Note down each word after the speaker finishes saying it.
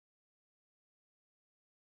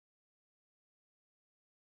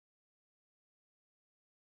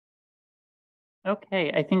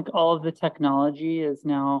Okay, I think all of the technology is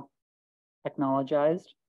now technologized.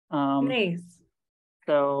 Nice.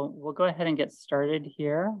 So we'll go ahead and get started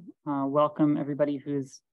here. Welcome everybody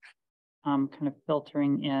who's kind of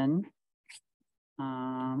filtering in.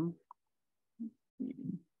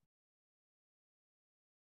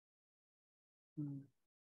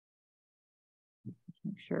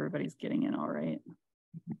 Make sure everybody's getting in all right.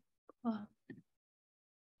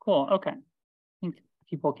 Cool, okay. I think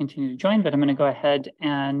people continue to join, but I'm gonna go ahead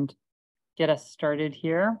and get us started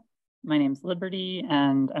here. My name's Liberty,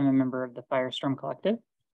 and I'm a member of the Firestorm Collective.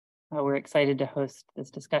 We're excited to host this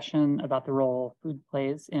discussion about the role food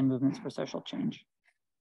plays in movements for social change.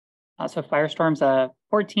 So Firestorm's a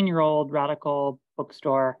 14-year-old radical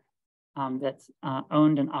bookstore that's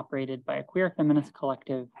owned and operated by a queer feminist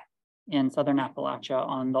collective in Southern Appalachia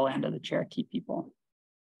on the land of the Cherokee people.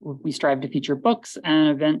 We strive to feature books and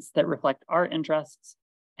events that reflect our interests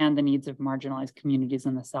and the needs of marginalized communities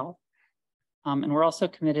in the South. And we're also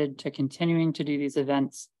committed to continuing to do these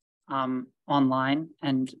events online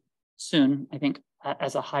and soon, I think,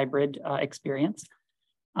 as a hybrid experience,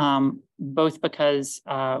 both because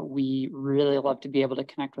we really love to be able to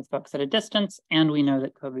connect with folks at a distance, and we know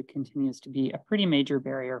that COVID continues to be a pretty major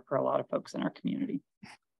barrier for a lot of folks in our community.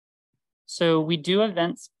 So we do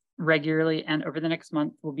events regularly, and over the next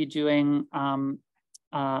month, we'll be doing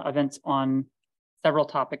events on several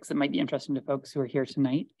topics that might be interesting to folks who are here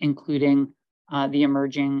tonight, including the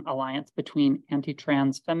emerging alliance between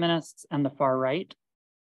anti-trans feminists and the far right,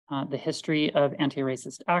 the history of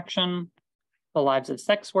anti-racist action, the lives of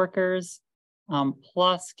sex workers,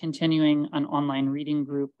 plus continuing an online reading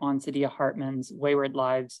group on Saidiya Hartman's Wayward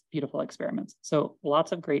Lives, Beautiful Experiments. So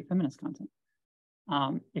lots of great feminist content.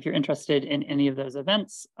 If you're interested in any of those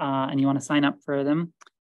events and you want to sign up for them,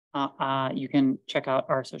 you can check out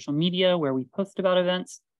our social media where we post about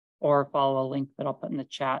events, or follow a link that I'll put in the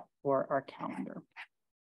chat for our calendar.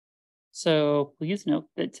 So please note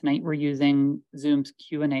that tonight we're using Zoom's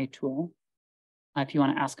Q&A tool. If you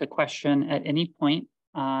want to ask a question at any point,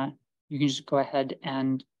 you can just go ahead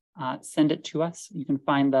and send it to us. You can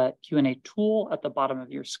find the Q&A tool at the bottom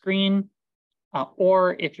of your screen,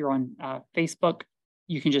 or if you're on Facebook,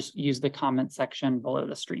 you can just use the comment section below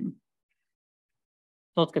the stream.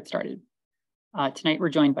 So let's get started. Tonight we're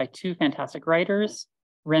joined by two fantastic writers,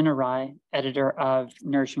 Wren Awry, editor of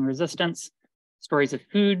Nourishing Resistance, Stories of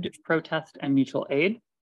Food, Protest, and Mutual Aid,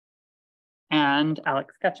 and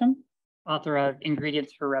Alex Ketchum, author of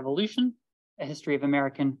Ingredients for Revolution, A History of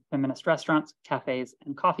American Feminist Restaurants, Cafes,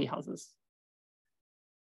 and Coffee Houses.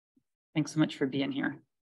 Thanks so much for being here.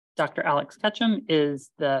 Dr. Alex Ketchum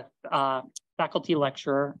is the faculty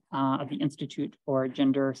lecturer of the Institute for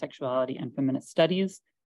Gender, Sexuality, and Feminist Studies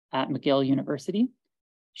at McGill University.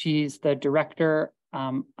 She's the director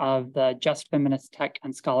of the Just Feminist Tech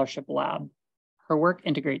and Scholarship Lab. Her work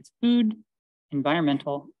integrates food,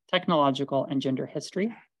 environmental, technological, and gender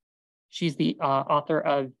history. She's the author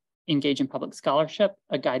of Engage in Public Scholarship,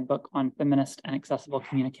 a guidebook on feminist and accessible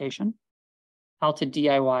communication, How to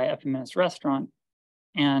DIY a Feminist Restaurant,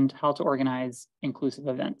 and How to Organize Inclusive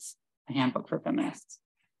Events, a handbook for feminists.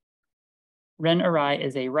 Wren Awry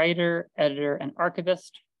is a writer, editor, and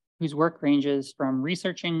archivist whose work ranges from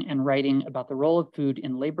researching and writing about the role of food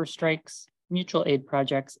in labor strikes, mutual aid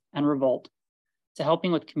projects, and revolt, to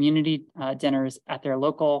helping with community dinners at their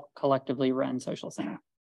local, collectively run social center.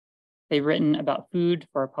 They've written about food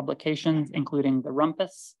for publications, including The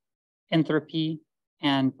Rumpus, Entropy,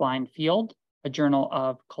 and Blind Field, a journal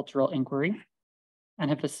of cultural inquiry,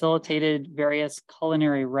 and have facilitated various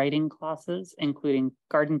culinary writing classes, including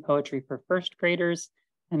garden poetry for first graders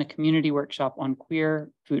and a community workshop on queer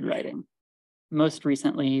food writing. Most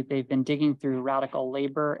recently, they've been digging through radical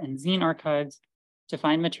labor and zine archives to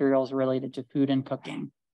find materials related to food and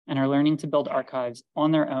cooking, and are learning to build archives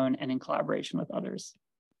on their own and in collaboration with others.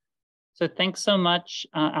 So thanks so much,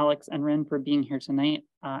 Alex and Wren, for being here tonight.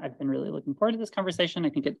 I've been really looking forward to this conversation. I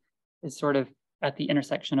think it is sort of at the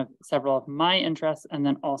intersection of several of my interests, and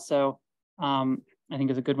then also I think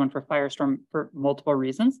is a good one for Firestorm for multiple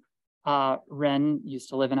reasons. Wren used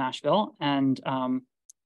to live in Asheville and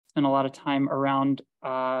spent a lot of time around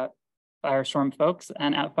Firestorm folks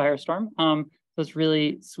and at Firestorm. So it's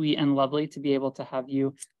really sweet and lovely to be able to have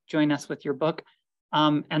you join us with your book.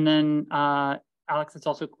 And then Alex, it's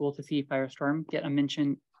also cool to see Firestorm get a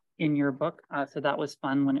mention in your book. So that was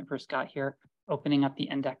fun when it first got here, opening up the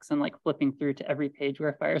index and like flipping through to every page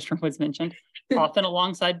where Firestorm was mentioned, often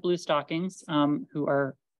alongside Blue Stockings, who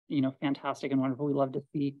are, you know, fantastic and wonderful. We love to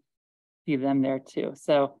see them there too.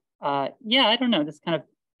 So yeah, I don't know, this kind of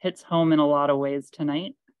hits home in a lot of ways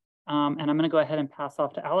tonight. And I'm going to go ahead and pass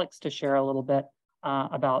off to Alex to share a little bit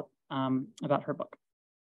about her book.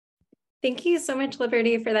 Thank you so much,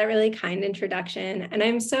 Liberty, for that really kind introduction. And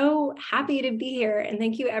I'm so happy to be here. And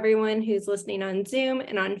thank you, everyone who's listening on Zoom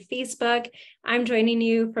and on Facebook. I'm joining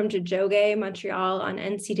you from Tiohtià:ke, Montreal, on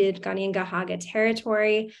unceded Kanien'kehá:ka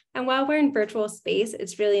territory. And while we're in virtual space,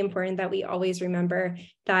 it's really important that we always remember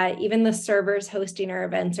that even the servers hosting our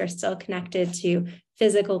events are still connected to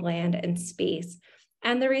physical land and space.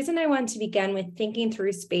 And the reason I want to begin with thinking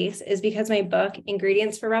through space is because my book,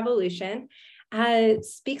 Ingredients for Revolution,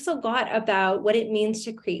 speaks a lot about what it means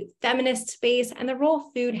to create feminist space and the role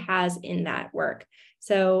food has in that work.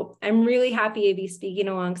 So I'm really happy to be speaking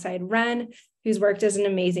alongside Wren, whose work does an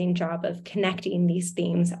amazing job of connecting these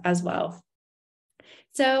themes as well.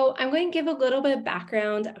 So I'm going to give a little bit of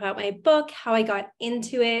background about my book, how I got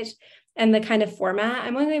into it, and the kind of format.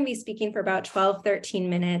 I'm only going to be speaking for about 12, 13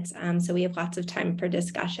 minutes, so we have lots of time for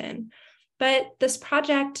discussion. But this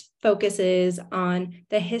project focuses on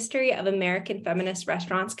the history of American feminist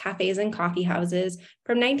restaurants, cafes, and coffee houses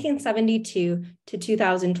from 1972 to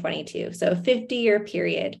 2022, so a 50-year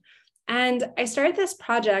period. And I started this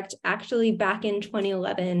project actually back in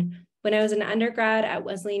 2011 when I was an undergrad at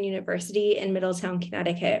Wesleyan University in Middletown,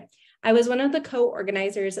 Connecticut. I was one of the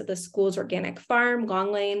co-organizers of the school's organic farm,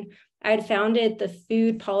 Long Lane. I had founded the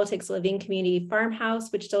Food Politics Living Community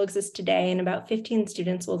Farmhouse, which still exists today, and about 15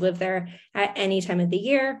 students will live there at any time of the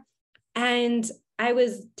year. And I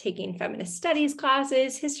was taking feminist studies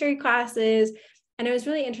classes, history classes, and I was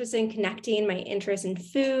really interested in connecting my interest in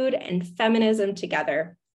food and feminism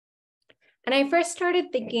together. And I first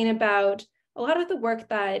started thinking about a lot of the work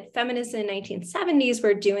that feminists in the 1970s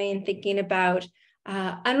were doing, thinking about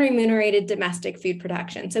unremunerated domestic food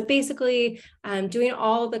production. So basically doing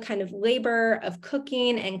all the kind of labor of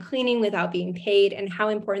cooking and cleaning without being paid, and how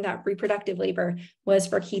important that reproductive labor was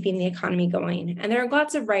for keeping the economy going. And there are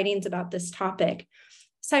lots of writings about this topic.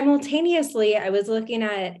 Simultaneously, I was looking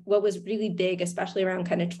at what was really big, especially around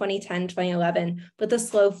kind of 2010, 2011, with the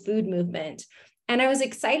slow food movement. And I was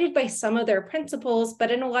excited by some of their principles,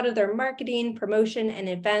 but in a lot of their marketing, promotion, and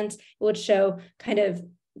events, it would show kind of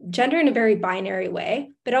gender in a very binary way,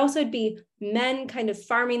 but also it'd be men kind of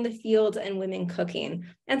farming the fields and women cooking.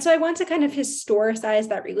 And so I want to kind of historicize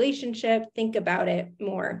that relationship, think about it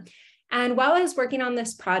more. And while I was working on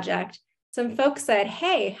this project, some folks said,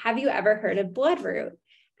 hey, have you ever heard of Bloodroot?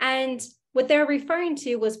 And what they're referring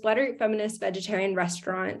to was Bloodroot Feminist Vegetarian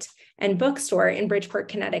Restaurant and Bookstore in Bridgeport,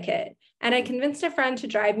 Connecticut. And I convinced a friend to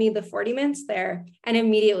drive me the 40 minutes there. And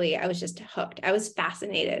immediately I was just hooked. I was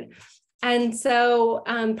fascinated. And so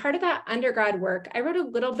part of that undergrad work, I wrote a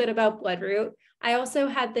little bit about Bloodroot. I also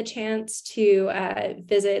had the chance to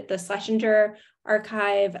visit the Schlesinger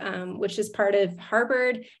archive, which is part of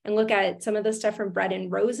Harvard, and look at some of the stuff from Bread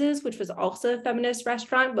and Roses, which was also a feminist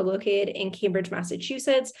restaurant, but located in Cambridge,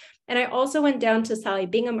 Massachusetts. And I also went down to Sally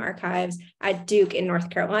Bingham archives at Duke in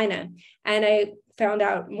North Carolina. And I found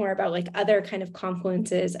out more about like other kind of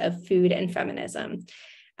confluences of food and feminism.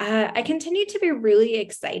 I continued to be really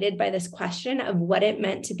excited by this question of what it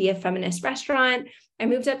meant to be a feminist restaurant. I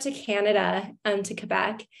moved up to Canada, to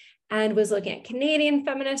Quebec, and was looking at Canadian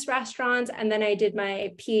feminist restaurants. And then I did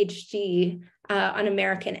my PhD on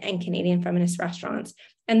American and Canadian feminist restaurants.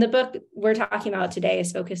 And the book we're talking about today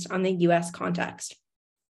is focused on the US context.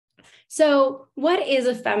 So what is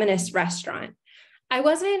a feminist restaurant? I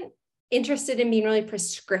wasn't interested in being really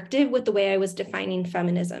prescriptive with the way I was defining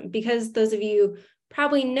feminism, because those of you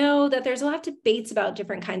probably know that there's a lot of debates about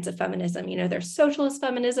different kinds of feminism. You know, there's socialist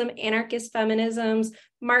feminism, anarchist feminisms,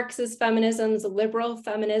 Marxist feminisms, liberal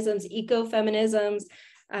feminisms, ecofeminisms,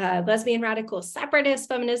 lesbian radical separatist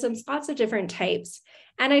feminisms, lots of different types.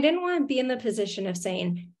 And I didn't want to be in the position of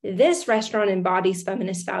saying, this restaurant embodies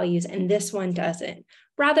feminist values and this one doesn't.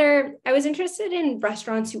 Rather, I was interested in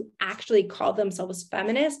restaurants who actually call themselves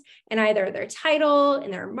feminist in either their title,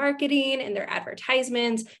 in their marketing, in their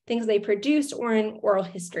advertisements, things they produced, or in oral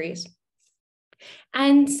histories.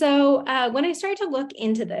 And so when I started to look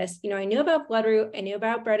into this, you know, I knew about Bloodroot, I knew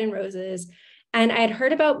about Bread and Roses, and I had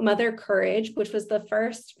heard about Mother Courage, which was the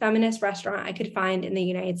first feminist restaurant I could find in the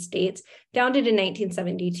United States, founded in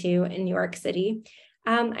 1972 in New York City.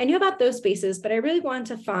 I knew about those spaces, but I really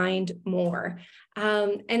wanted to find more.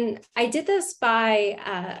 And I did this by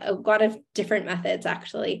a lot of different methods,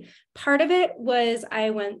 actually. Part of it was I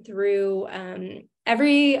went through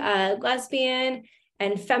every lesbian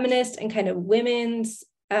and feminist and kind of women's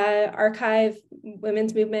archive,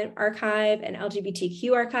 women's movement archive, and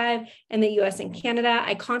LGBTQ archive in the US and Canada.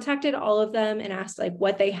 I contacted all of them and asked like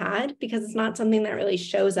what they had, because it's not something that really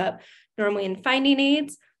shows up normally in finding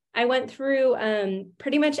aids. I went through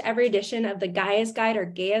pretty much every edition of the Gaia's Guide or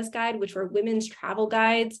Gaia's Guide, which were women's travel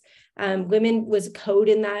guides. Women was code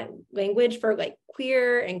in that language for like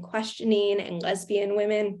queer and questioning and lesbian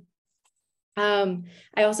women. I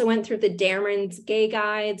also went through the Dameron's Gay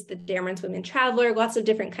Guides, the Dameron's Women Traveler, lots of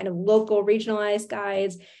different kind of local regionalized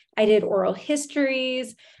guides. I did oral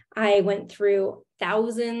histories. I went through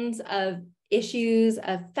thousands of issues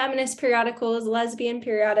of feminist periodicals, lesbian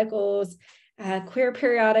periodicals, queer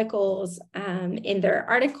periodicals in their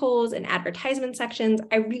articles and advertisement sections.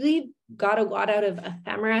 I really got a lot out of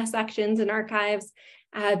ephemera sections and archives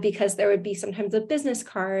because there would be sometimes a business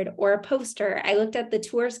card or a poster. I looked at the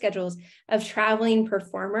tour schedules of traveling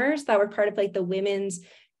performers that were part of like the women's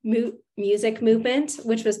music movement,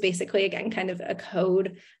 which was basically, again, kind of a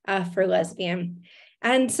code for lesbian.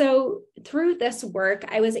 And so through this work,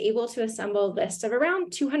 I was able to assemble a list of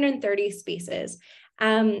around 230 spaces.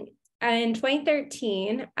 In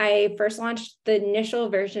 2013, I first launched the initial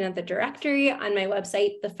version of the directory on my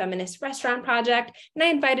website, the Feminist Restaurant Project, and I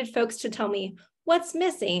invited folks to tell me what's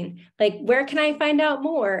missing, like where can I find out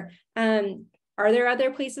more? Are there other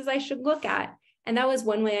places I should look at? And that was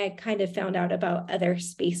one way I kind of found out about other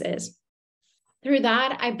spaces. Through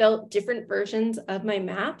that, I built different versions of my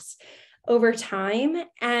maps over time,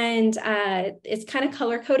 and it's kind of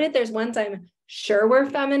color-coded. There's ones I'm sure were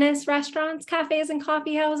feminist restaurants, cafes, and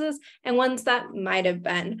coffee houses, and ones that might have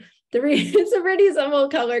been. It's a pretty simple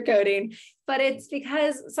color coding, but it's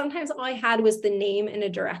because sometimes all I had was the name in a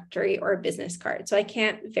directory or a business card, so I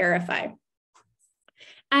can't verify.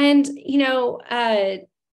 And, you know, I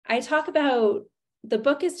talk about, the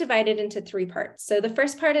book is divided into 3 parts. So the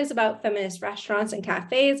first part is about feminist restaurants and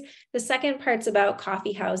cafes. The second part's about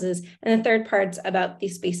coffee houses. And the third part's about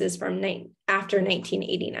these spaces from after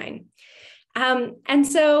 1989. And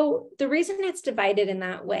so the reason it's divided in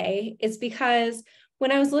that way is because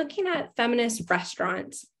when I was looking at feminist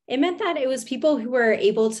restaurants, it meant that it was people who were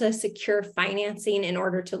able to secure financing in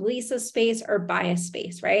order to lease a space or buy a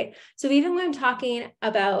space, right? So even when I'm talking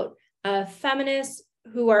about feminists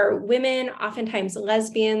who are women, oftentimes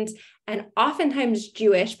lesbians, and oftentimes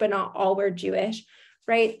Jewish, but not all were Jewish,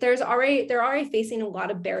 right? They're already facing a lot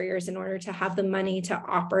of barriers in order to have the money to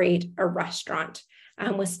operate a restaurant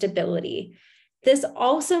with stability. This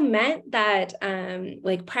also meant that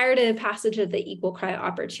like prior to the passage of the Equal Credit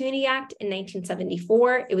Opportunity Act in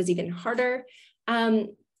 1974, it was even harder.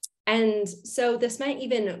 And so this meant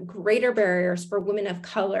even greater barriers for women of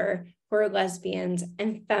color who are lesbians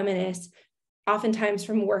and feminists, oftentimes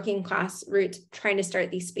from working class roots, trying to start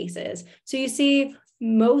these spaces. So you see,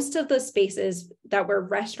 most of the spaces that were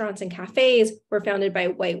restaurants and cafes were founded by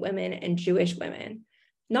white women and Jewish women.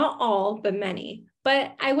 Not all, but many.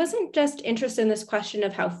 But I wasn't just interested in this question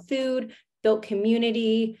of how food built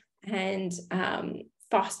community and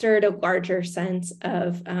fostered a larger sense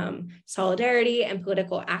of solidarity and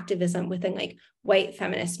political activism within like white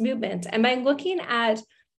feminist movements. And by looking at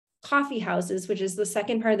coffee houses, which is the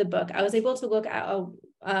second part of the book, I was able to look at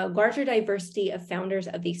a larger diversity of founders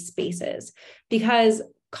of these spaces, because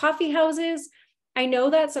coffee houses, I know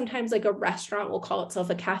that sometimes like a restaurant will call itself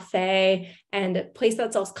a cafe, and a place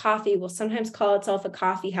that sells coffee will sometimes call itself a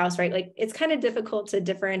coffee house, right? Like it's kind of difficult to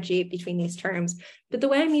differentiate between these terms. But the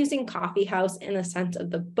way I'm using coffee house in the sense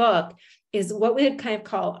of the book is what we would kind of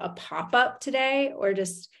call a pop-up today, or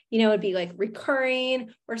just, you know, it'd be like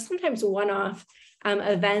recurring or sometimes one-off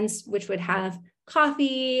events, which would have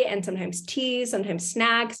coffee and sometimes tea, sometimes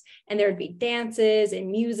snacks, and there would be dances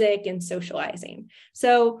and music and socializing.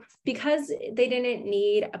 So because they didn't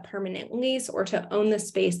need a permanent lease or to own the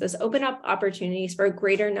space, this opened up opportunities for a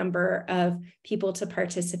greater number of people to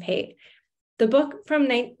participate. The book from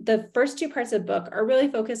the first 2 parts of the book are really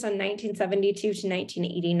focused on 1972 to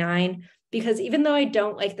 1989, because even though I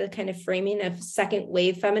don't like the kind of framing of second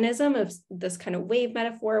wave feminism, of this kind of wave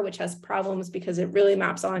metaphor, which has problems because it really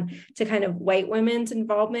maps on to kind of white women's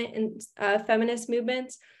involvement in feminist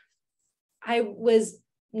movements,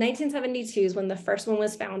 1972 is when the first one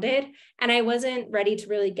was founded, and I wasn't ready to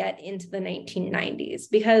really get into the 1990s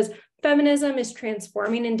because feminism is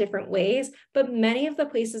transforming in different ways, but many of the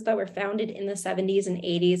places that were founded in the 70s and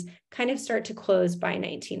 80s kind of start to close by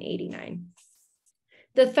 1989.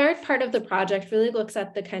 The third part of the project really looks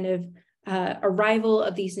at the kind of arrival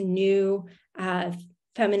of these new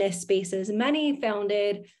feminist spaces, many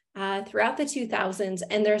founded throughout the 2000s.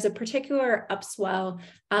 And there's a particular upswell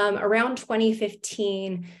around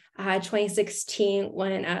 2015, 2016,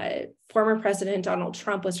 when former President Donald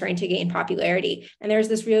Trump was trying to gain popularity. And there's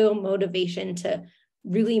this real motivation to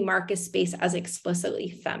really mark a space as explicitly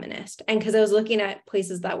feminist. And because I was looking at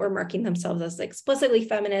places that were marking themselves as explicitly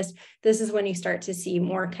feminist, this is when you start to see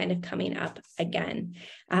more kind of coming up again.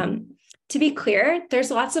 To be clear, there's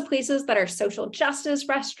lots of places that are social justice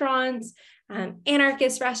restaurants,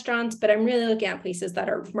 anarchist restaurants, but I'm really looking at places that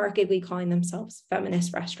are markedly calling themselves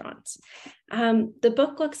feminist restaurants. The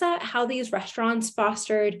book looks at how these restaurants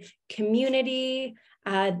fostered community,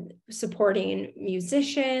 supporting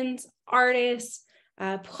musicians, artists,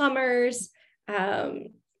 plumbers,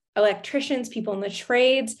 electricians, people in the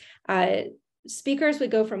trades. Speakers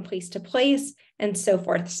would go from place to place and so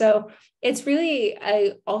forth. So it's really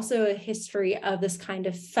also a history of this kind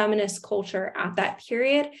of feminist culture at that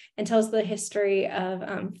period, and tells the history of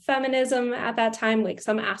feminism at that time, like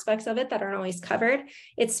some aspects of it that aren't always covered.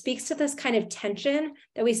 It speaks to this kind of tension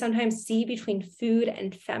that we sometimes see between food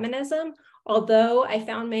and feminism, although I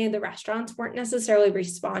found many of the restaurants weren't necessarily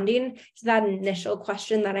responding to that initial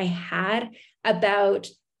question that I had about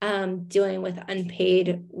dealing with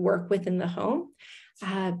unpaid work within the home.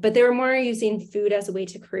 But they were more using food as a way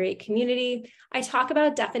to create community. I talk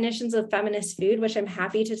about definitions of feminist food, which I'm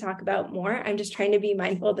happy to talk about more. I'm just trying to be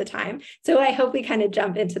mindful of the time. So I hope we kind of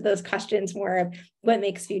jump into those questions more of what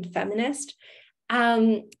makes food feminist.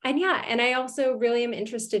 And I also really am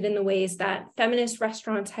interested in the ways that feminist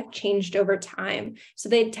restaurants have changed over time. So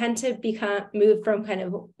they tend to move from kind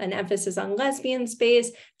of an emphasis on lesbian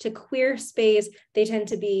space to queer space. They tend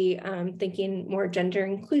to be thinking more gender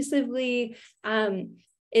inclusively.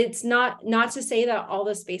 It's not to say that all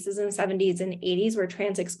the spaces in the 70s and 80s were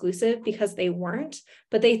trans exclusive, because they weren't,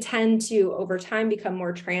 but they tend to over time become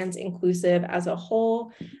more trans inclusive as a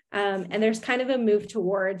whole. And there's kind of a move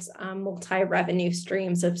towards multi-revenue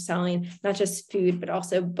streams of selling not just food, but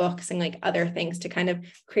also books and like other things to kind of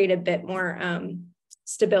create a bit more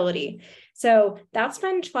stability. So that's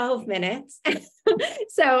been 12 minutes.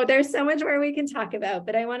 So there's so much more we can talk about,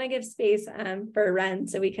 but I want to give space for Wren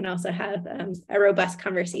so we can also have a robust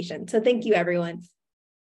conversation. So thank you, everyone.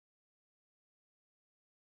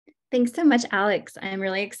 Thanks so much, Alex. I'm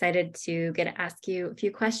really excited to get to ask you a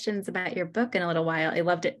few questions about your book in a little while. I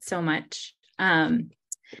loved it so much.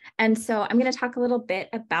 And so I'm going to talk a little bit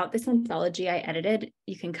about this anthology I edited.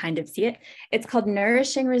 You can kind of see it. It's called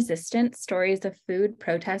Nourishing Resistance, Stories of Food,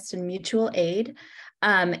 Protest, and Mutual Aid.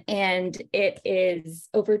 And it is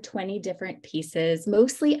over 20 different pieces,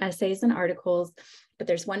 mostly essays and articles, but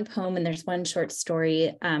there's one poem and there's one short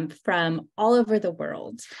story from all over the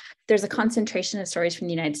world. There's a concentration of stories from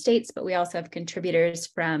the United States, but we also have contributors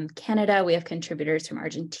from Canada. We have contributors from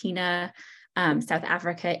Argentina, South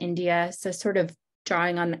Africa, India. So sort of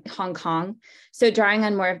drawing on Hong Kong. So drawing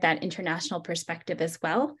on more of that international perspective as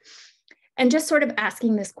well. And just sort of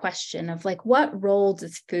asking this question of like, what role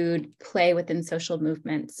does food play within social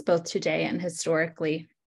movements, both today and historically?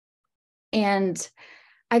 And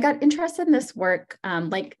I got interested in this work,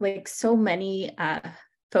 like so many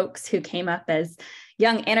folks who came up as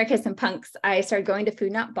young anarchists and punks. I started going to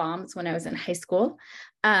Food Not Bombs when I was in high school.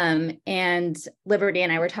 And Liberty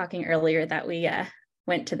and I were talking earlier that we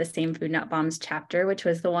went to the same Food Not Bombs chapter, which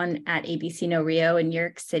was the one at ABC No Rio in New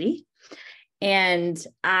York City. And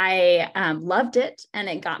I loved it, and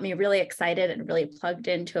it got me really excited and really plugged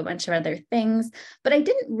into a bunch of other things. But I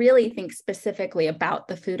didn't really think specifically about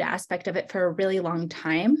the food aspect of it for a really long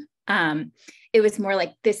time. It was more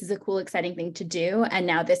like, this is a cool, exciting thing to do. And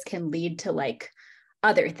now this can lead to like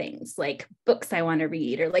other things, like books I want to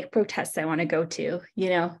read or like protests I want to go to, you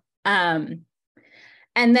know?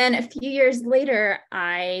 And then a few years later,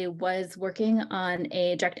 I was working on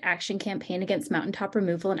a direct action campaign against mountaintop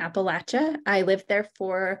removal in Appalachia. I lived there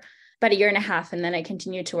for about a year and a half, and then I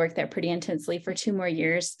continued to work there pretty intensely for 2 more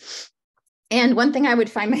years. And one thing I would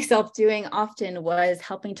find myself doing often was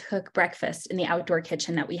helping to cook breakfast in the outdoor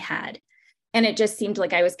kitchen that we had. And it just seemed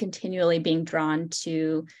like I was continually being drawn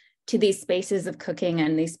to these spaces of cooking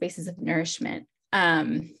and these spaces of nourishment.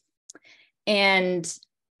 And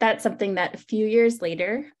that's something that a few years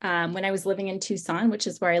later, when I was living in Tucson, which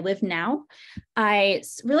is where I live now, I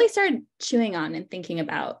really started chewing on and thinking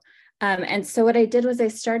about. And so what I did was I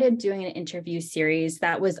started doing an interview series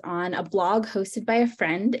that was on a blog hosted by a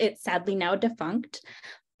friend. It's sadly now defunct,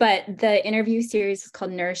 but the interview series is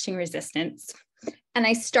called Nourishing Resistance. And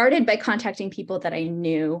I started by contacting people that I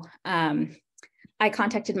knew. I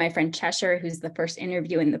contacted my friend Cheshire, who's the first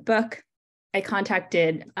interview in the book. I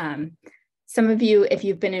contacted some of you, if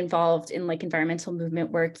you've been involved in like environmental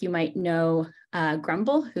movement work, you might know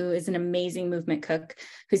Grumble, who is an amazing movement cook,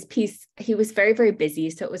 whose piece, he was very, very busy.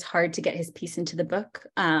 So it was hard to get his piece into the book.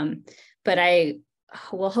 But I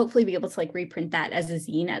will hopefully be able to like reprint that as a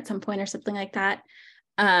zine at some point or something like that.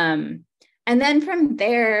 And then from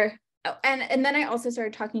there, and then I also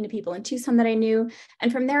started talking to people in Tucson that I knew.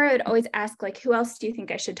 And from there, I would always ask, like, who else do you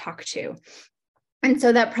think I should talk to? And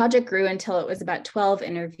so that project grew until it was about 12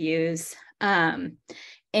 interviews. And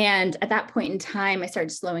at that point in time, I started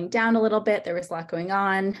slowing down a little bit. There was a lot going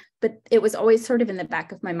on, but it was always sort of in the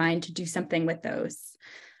back of my mind to do something with those.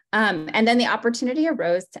 And then the opportunity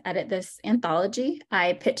arose to edit this anthology.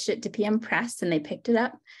 I pitched it to PM Press and they picked it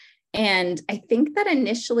up. And I think that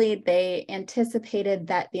initially they anticipated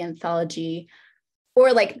that the anthology,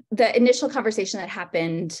 or like the initial conversation that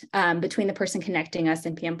happened between the person connecting us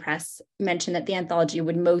and PM Press, mentioned that the anthology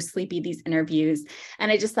would mostly be these interviews. And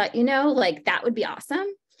I just thought, like that would be awesome.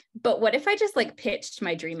 But what if I just like pitched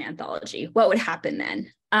my dream anthology? What would happen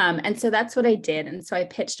then? And so that's what I did. And so I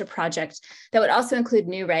pitched a project that would also include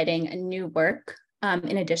new writing and new work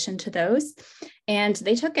in addition to those. And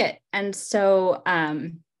they took it. And so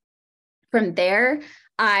from there,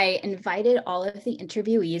 I invited all of the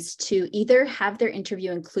interviewees to either have their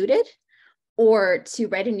interview included or to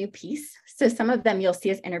write a new piece. So some of them you'll see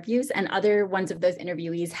as interviews, and other ones of those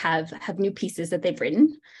interviewees have new pieces that they've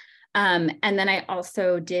written. And then I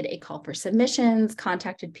also did a call for submissions,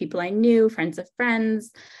 contacted people I knew, friends of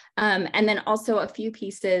friends. And then also a few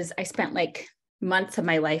pieces, I spent like months of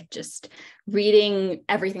my life just reading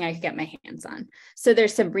everything I could get my hands on. So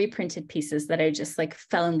there's some reprinted pieces that I just like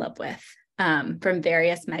fell in love with from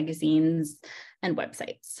various magazines and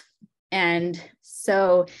websites. And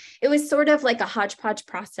so it was sort of like a hodgepodge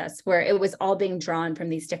process where it was all being drawn from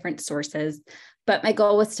these different sources. But my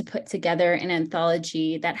goal was to put together an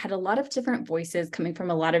anthology that had a lot of different voices coming from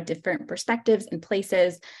a lot of different perspectives and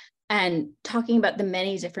places, and talking about the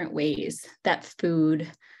many different ways that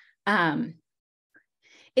food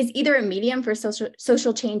is either a medium for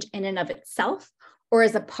social change in and of itself, or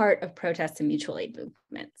as a part of protests and mutual aid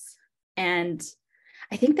movements. And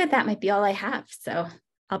I think that might be all I have. So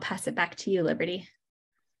I'll pass it back to you, Liberty.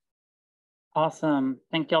 Awesome.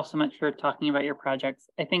 Thank you all so much for talking about your projects.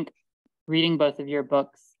 I think reading both of your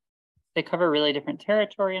books, they cover really different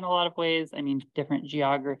territory in a lot of ways. I mean, different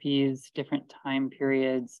geographies, different time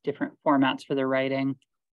periods, different formats for the writing.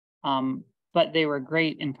 But they were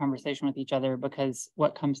great in conversation with each other, because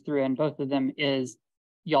what comes through in both of them is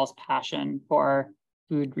y'all's passion for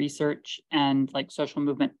food research and like social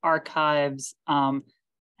movement archives.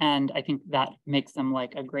 And I think that makes them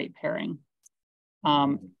like a great pairing.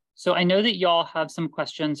 So I know that y'all have some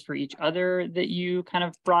questions for each other that you kind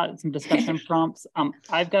of brought, some discussion prompts.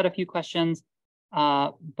 I've got a few questions,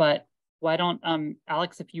 but why don't,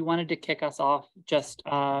 Alex, if you wanted to kick us off just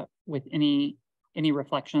with any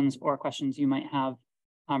reflections or questions you might have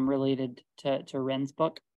related to Wren's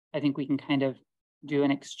book, I think we can kind of do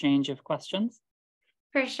an exchange of questions.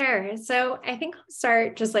 For sure. So I think I'll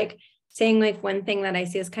start just like saying like one thing that I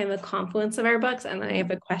see as kind of a confluence of our books, and then I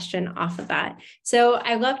have a question off of that. So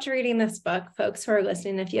I loved reading this book. Folks who are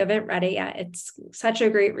listening, if you haven't read it yet, it's such a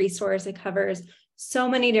great resource. It covers so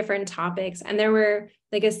many different topics, and there were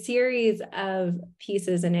like a series of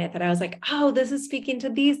pieces in it that I was like, oh, this is speaking to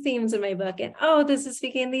these themes in my book, and oh, this is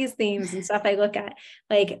speaking to these themes and stuff I look at,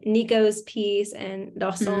 like Nico's piece and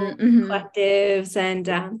Dawson Collectives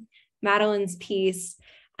and Madeline's piece.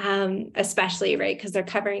 Especially, right, because they're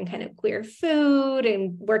covering kind of queer food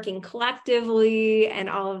and working collectively and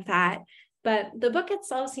all of that. But the book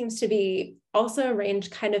itself seems to be also arranged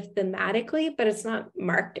kind of thematically, but it's not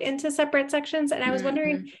marked into separate sections. And I was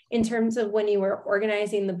wondering, in terms of when you were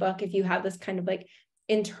organizing the book, if you have this kind of like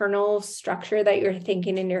internal structure that you're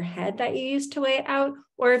thinking in your head that you used to lay out,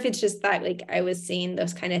 or if it's just that like I was seeing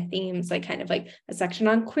those kind of themes, like kind of like a section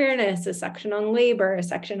on queerness, a section on labor, a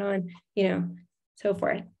section on, so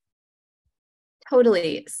forth.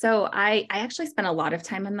 Totally. So I actually spent a lot of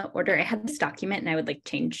time in the order. I had this document and I would like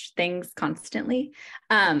change things constantly.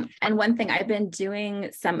 And one thing, I've been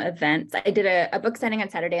doing some events. I did a book signing on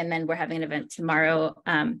Saturday, and then we're having an event tomorrow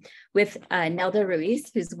with Nelda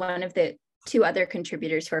Ruiz, who's one of the two other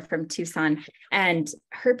contributors who are from Tucson. And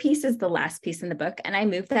her piece is the last piece in the book. And I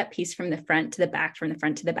moved that piece from the front to the back, from the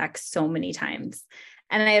front to the back so many times.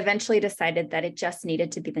 And I eventually decided that it just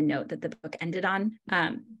needed to be the note that the book ended on.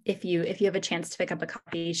 If you have a chance to pick up a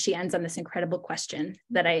copy, she ends on this incredible question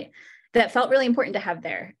that felt really important to have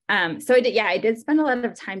there. So I did spend a lot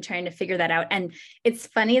of time trying to figure that out. And it's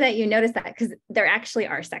funny that you noticed that, because there actually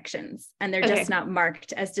are sections, and they're just not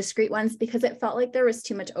marked as discrete ones, because it felt like there was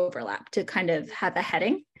too much overlap to kind of have a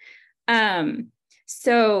heading.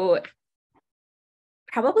 So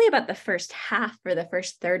probably about the first half or the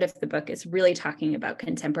first third of the book is really talking about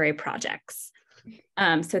contemporary projects.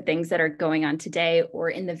 So things that are going on today or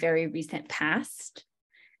in the very recent past.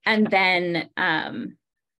 And then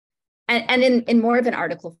and in more of an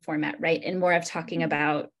article format, right? And more of talking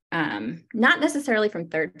about, not necessarily from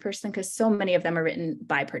third person, because so many of them are written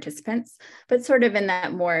by participants, but sort of in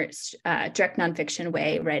that more direct nonfiction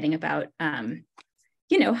way, writing about,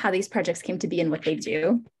 how these projects came to be and what they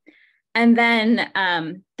do. And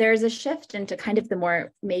then there's a shift into kind of the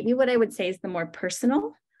more, maybe what I would say is the more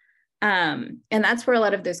personal. And that's where a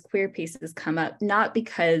lot of those queer pieces come up, not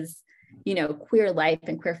because, queer life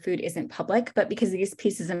and queer food isn't public, but because these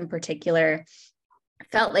pieces in particular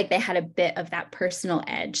felt like they had a bit of that personal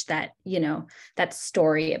edge, that, that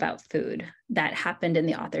story about food that happened in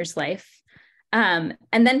the author's life. And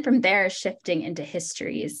then from there, shifting into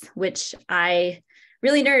histories, which I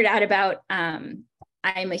really nerd out about.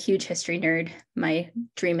 I'm a huge history nerd. My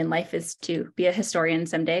dream in life is to be a historian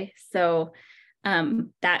someday. So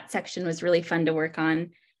that section was really fun to work on.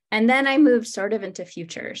 And then I moved sort of into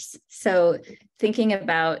futures. So thinking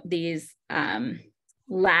about these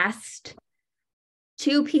last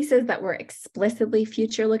two pieces that were explicitly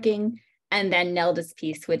future looking, and then Nelda's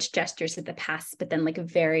piece, which gestures at the past, but then like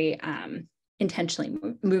very intentionally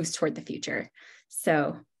moves toward the future.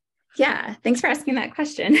 So yeah, thanks for asking that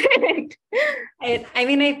question.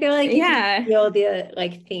 I feel like you can feel the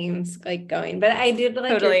like themes like going, but I did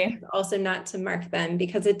like totally also not to mark them,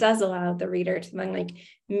 because it does allow the reader to then like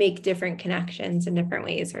make different connections in different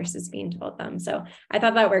ways versus being told them. So I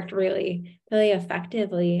thought that worked really, really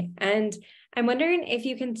effectively. And I'm wondering if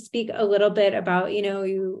you can speak a little bit about,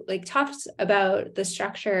 you like talked about the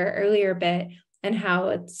structure earlier a bit, and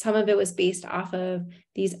how some of it was based off of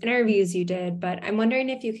these interviews you did. But I'm wondering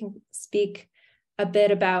if you can speak a bit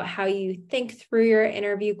about how you think through your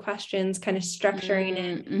interview questions, kind of structuring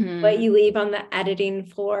it, what you leave on the editing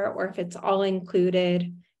floor, or if it's all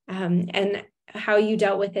included, and how you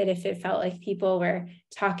dealt with it if it felt like people were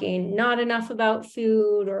talking not enough about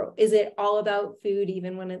food, or is it all about food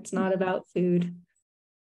even when it's not about food?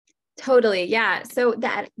 Totally. Yeah. So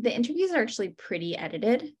the interviews are actually pretty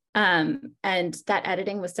edited. And that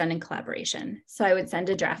editing was done in collaboration. So I would send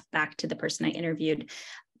a draft back to the person I interviewed.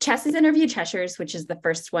 Chess's interview, Cheshire's, which is the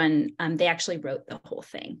first one, they actually wrote the whole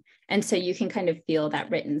thing. And so you can kind of feel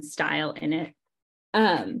that written style in it.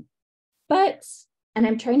 And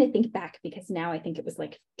I'm trying to think back, because now I think it was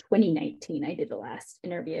like 2019, I did the last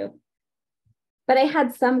interview. But I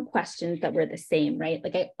had some questions that were the same, right?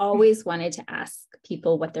 Like I always wanted to ask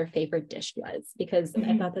people what their favorite dish was, because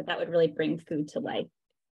I thought that would really bring food to life.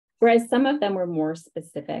 Whereas some of them were more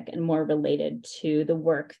specific and more related to the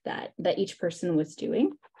work that each person was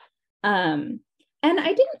doing. And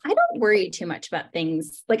I don't worry too much about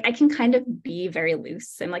things. Like I can kind of be very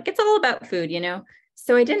loose and like, it's all about food,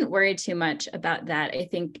 So I didn't worry too much about that. I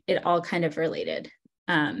think it all kind of related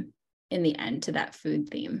in the end to that food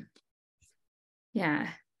theme. Yeah,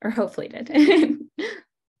 or hopefully did.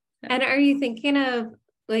 And are you thinking of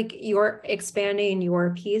like you're expanding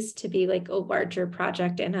your piece to be like a larger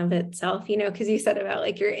project in of itself, because you said about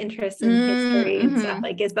like your interest in history and stuff,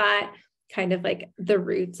 like, is that kind of like the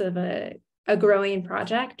roots of a growing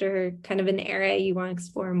project, or kind of an area you want to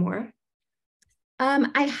explore more?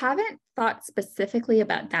 I haven't thought specifically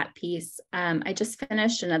about that piece. I just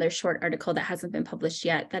finished another short article that hasn't been published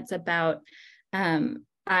yet. That's about,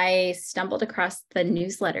 I stumbled across the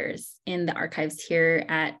newsletters in the archives here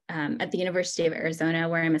at the University of Arizona,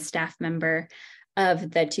 where I'm a staff member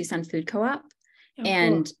of the Tucson Food Co-op,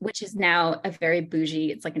 and cool. Which is now a very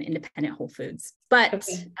bougie, it's like an independent Whole Foods. But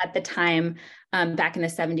at the time, back in the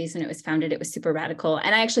 70s when it was founded, it was super radical.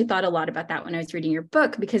 And I actually thought a lot about that when I was reading your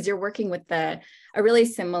book, because you're working with a really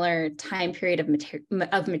similar time period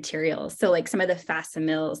of materials. So like some of the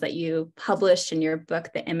facsimils that you published in your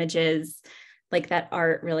book, the images, like that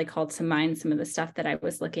art really called to mind some of the stuff that I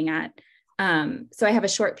was looking at. So I have a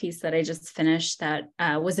short piece that I just finished that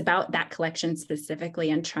was about that collection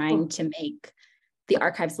specifically, and trying to make the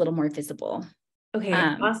archives a little more visible. Okay,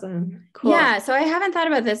 awesome. Cool. Yeah, so I haven't thought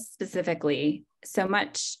about this specifically so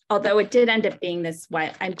much, although it did end up being this,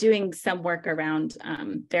 why I'm doing some work around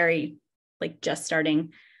very like just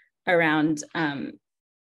starting around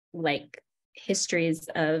like histories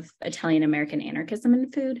of Italian American anarchism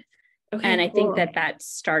in food. Okay, and I think that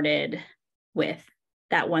started with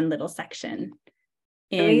that one little section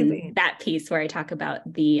in that piece where I talk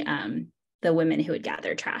about the women who would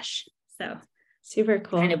gather trash. So super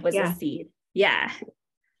cool. Kind of was a seed. Yeah.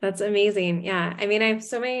 That's amazing. Yeah. I mean, I have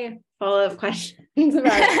so many follow-up questions about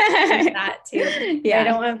that too. Yeah. I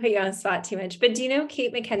don't want to put you on the spot too much, but do you know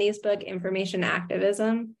Kate McKinney's book, Information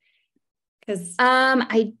Activism? Because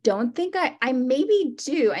I don't think I maybe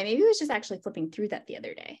do. I maybe was just actually flipping through that the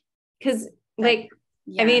other day. Because like,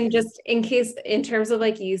 yeah. I mean, just in case, in terms of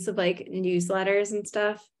like use of like newsletters and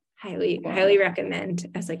stuff, highly recommend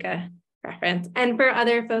as like a reference. And for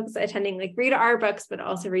other folks attending, like read our books, but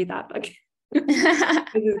also read that book.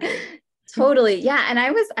 Totally. Yeah. And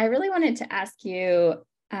I really wanted to ask you,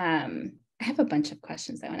 I have a bunch of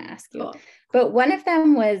questions I want to ask you, cool. But one of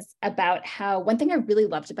them was about how, one thing I really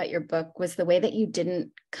loved about your book was the way that you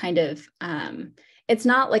didn't kind of, it's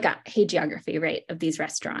not like a hagiography, right, of these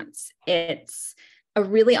restaurants. It's a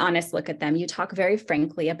really honest look at them. You talk very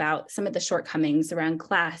frankly about some of the shortcomings around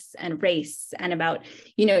class and race and about,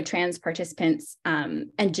 you know, trans participants and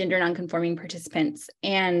gender nonconforming participants.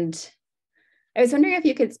 And I was wondering if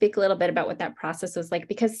you could speak a little bit about what that process was like,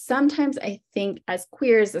 because sometimes I think as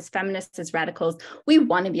queers, as feminists, as radicals, we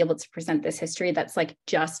want to be able to present this history that's like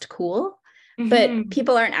just cool, but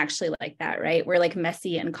people aren't actually like that, right? We're like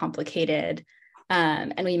messy and complicated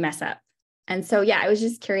and we mess up. And so, yeah, I was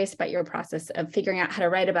just curious about your process of figuring out how to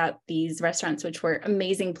write about these restaurants, which were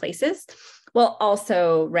amazing places, while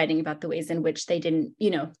also writing about the ways in which they didn't, you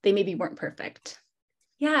know, they maybe weren't perfect.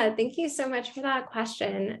 Yeah, thank you so much for that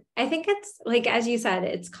question. I think it's like, as you said,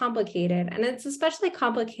 it's complicated, and it's especially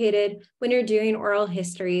complicated when you're doing oral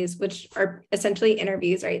histories, which are essentially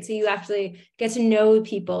interviews, right? So you actually get to know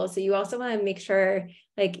people. So you also want to make sure,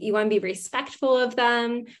 like, you want to be respectful of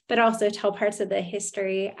them, but also tell parts of the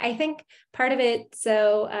history. I think part of it,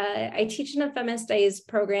 so I teach in a feminist studies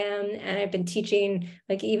program, and I've been teaching,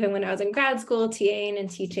 like, even when I was in grad school, TAing and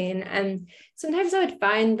teaching. And sometimes I would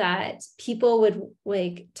find that people would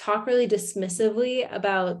like talk really dismissively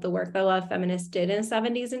about the work that a lot of feminists did in the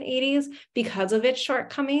 70s and 80s because of its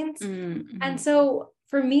shortcomings. And so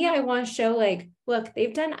for me, I want to show, like, look,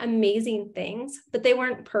 they've done amazing things, but they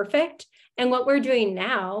weren't perfect. And what we're doing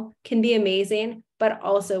now can be amazing, but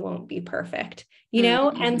also won't be perfect, you know?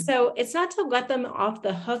 And so it's not to let them off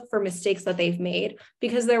the hook for mistakes that they've made,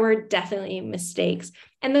 because there were definitely mistakes.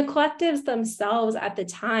 And the collectives themselves at the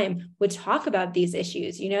time would talk about these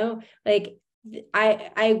issues, you know, like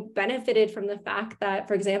I benefited from the fact that,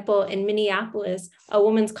 for example, in Minneapolis, a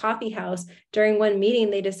woman's coffee house, during one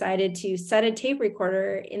meeting, they decided to set a tape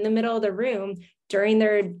recorder in the middle of the room during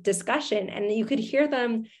their discussion. And you could hear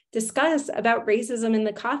them discuss about racism in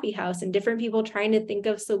the coffee house and different people trying to think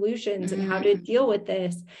of solutions and how to deal with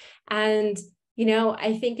this. And, you know,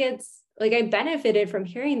 I think it's like, I benefited from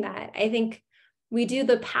hearing that. I think we do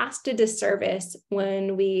the past a disservice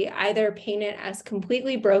when we either paint it as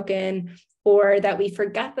completely broken, or that we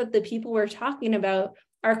forget that the people we're talking about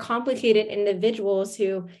are complicated individuals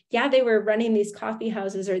who, yeah, they were running these coffee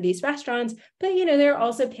houses or these restaurants, but, you know, they're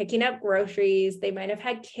also picking up groceries. They might have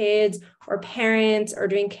had kids or parents or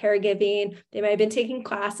doing caregiving. They might have been taking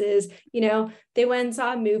classes, you know, they went and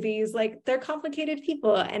saw movies. Like, they're complicated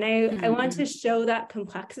people. And I want to show that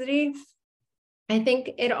complexity. I think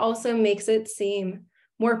it also makes it seem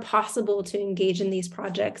more possible to engage in these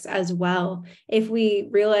projects as well, if we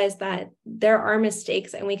realize that there are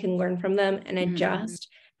mistakes and we can learn from them and adjust,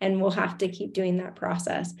 and we'll have to keep doing that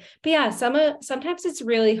process. But yeah, sometimes it's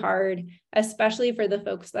really hard, especially for the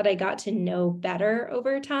folks that I got to know better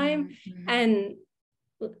over time. And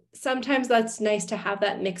sometimes that's nice to have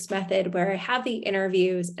that mixed method where I have the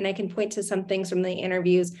interviews and I can point to some things from the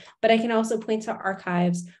interviews, but I can also point to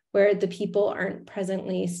archives where the people aren't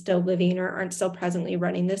presently still living or aren't still presently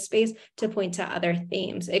running this space, to point to other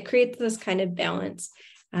themes. It creates this kind of balance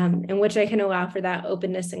in which I can allow for that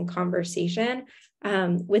openness and conversation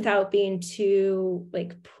without being too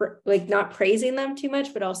like not praising them too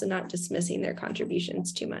much, but also not dismissing their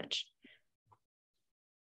contributions too much.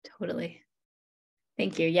 Totally.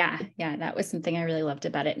 Thank you. Yeah. That was something I really loved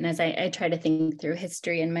about it. And as I try to think through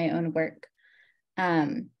history in my own work,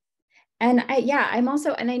 and I'm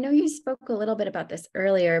also, and I know you spoke a little bit about this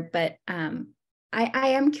earlier, but I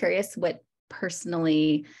am curious what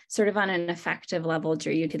personally, sort of on an affective level,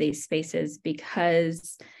 drew you to these spaces,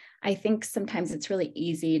 because I think sometimes it's really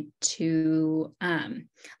easy to,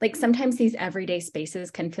 like, sometimes these everyday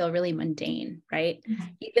spaces can feel really mundane, right?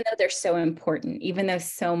 Even though they're so important, even though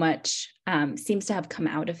so much seems to have come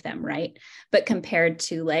out of them, right? But compared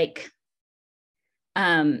to, like,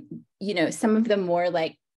 you know, some of the more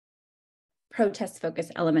like protest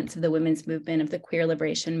focused elements of the women's movement, of the queer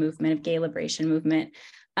liberation movement, of gay liberation movement,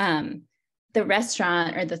 the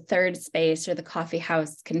restaurant or the third space or the coffee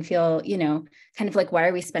house can feel, you know, kind of like, why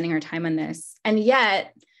are we spending our time on this? And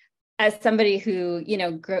yet, as somebody who, you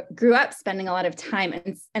know, grew up spending a lot of time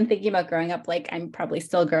and thinking about growing up, like I'm probably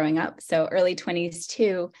still growing up, so early 20s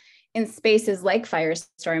too, in spaces like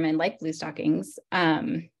Firestorm and like Blue Stockings,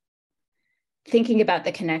 thinking about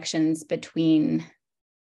the connections between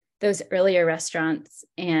those earlier restaurants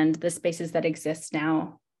and the spaces that exist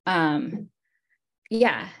now,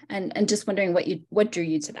 Yeah. And just wondering what drew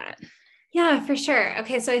you to that? Yeah, for sure.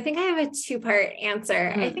 Okay, so I think I have a two-part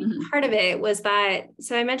answer. I think part of it was that,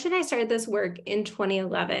 so I mentioned I started this work in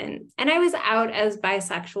 2011, and I was out as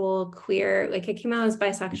bisexual, queer, like I came out as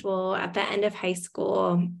bisexual at the end of high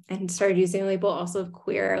school and started using the label also of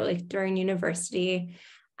queer, like during university.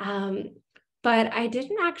 But I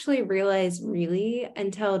didn't actually realize really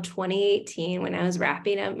until 2018 when I was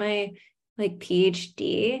wrapping up my like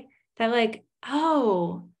PhD that like,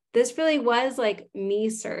 oh, this really was like me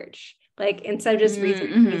search. Like instead of just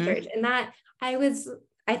research, and that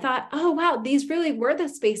I thought, oh, wow, these really were the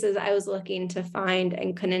spaces I was looking to find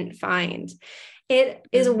and couldn't find. It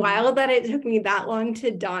is wild that it took me that long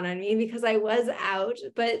to dawn on me because I was out,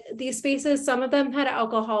 but these spaces, some of them had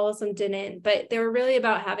alcohol, some didn't, but they were really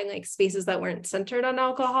about having like spaces that weren't centered on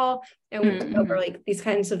alcohol and over like these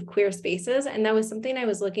kinds of queer spaces. And that was something I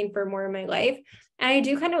was looking for more in my life. And I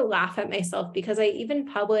do kind of laugh at myself because I even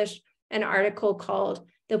published an article called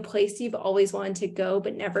 "The Place You've Always Wanted to Go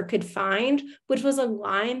But Never Could Find," which was a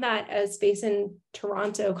line that a space in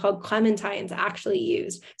Toronto called Clementines actually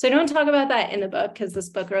used. So I don't talk about that in the book because this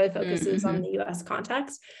book really focuses on the US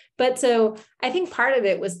context. But so I think part of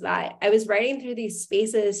it was that I was writing through these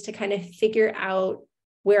spaces to kind of figure out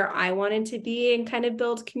where I wanted to be and kind of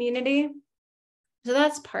build community. So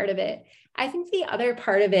that's part of it. I think the other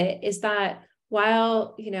part of it is that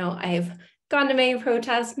while, you know, I've gone to many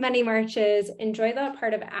protests, many marches, enjoy that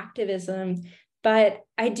part of activism. But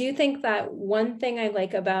I do think that one thing I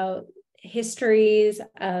like about histories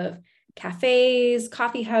of cafes,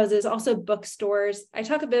 coffee houses, also bookstores, I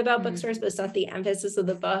talk a bit about bookstores, but it's not the emphasis of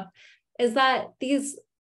the book, is that these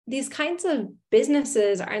kinds of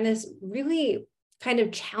businesses are in this really kind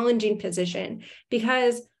of challenging position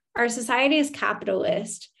because our society is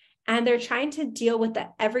capitalist and they're trying to deal with the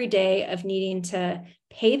everyday of needing to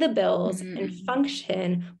pay the bills and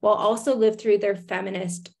function while also live through their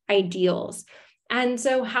feminist ideals. And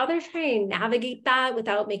so how they're trying to navigate that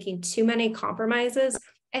without making too many compromises,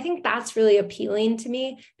 I think that's really appealing to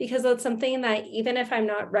me because it's something that even if I'm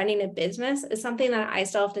not running a business, is something that I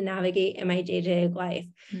still have to navigate in my day-to-day life.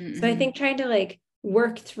 So I think trying to like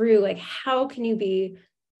work through like, how can you be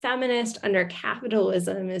feminist under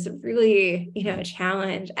capitalism is really, you know, a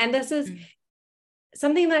challenge. And this is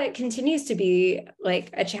something that continues to be like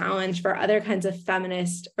a challenge for other kinds of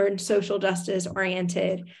feminist or social justice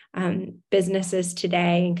oriented businesses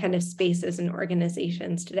today and kind of spaces and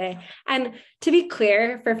organizations today. And to be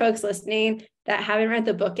clear for folks listening that haven't read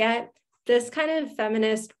the book yet, this kind of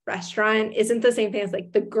feminist restaurant isn't the same thing as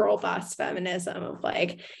like the girl boss feminism of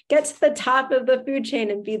like, get to the top of the food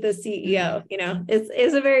chain and be the CEO, you know,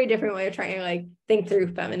 it's a very different way of trying to like think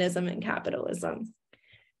through feminism and capitalism.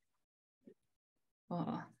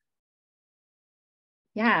 Oh.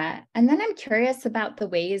 Yeah. And then I'm curious about the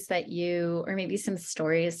ways that you, or maybe some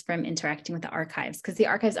stories from interacting with the archives, because the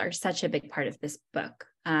archives are such a big part of this book.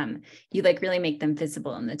 You like really make them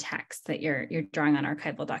visible in the text that you're drawing on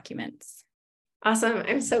archival documents. Awesome.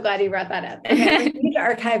 I'm so glad you brought that up. Okay, I'm a huge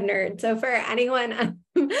archive nerd. So for anyone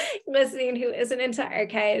listening who isn't into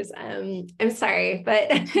archives, I'm sorry.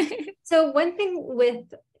 But so one thing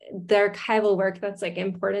with the archival work that's like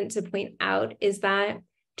important to point out is that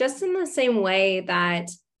just in the same way that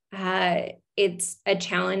it's a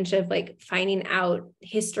challenge of like finding out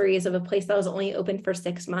histories of a place that was only open for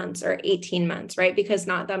 6 months or 18 months, right? Because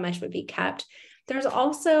not that much would be kept. There's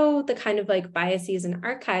also the kind of like biases in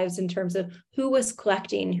archives in terms of who was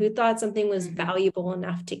collecting, who thought something was valuable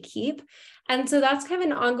enough to keep. And so that's kind of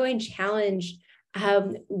an ongoing challenge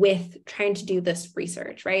with trying to do this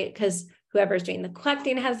research, right? Because whoever's doing the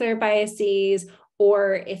collecting has their biases,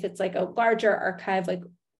 or if it's like a larger archive, like,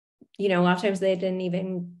 you know, a lot of times they didn't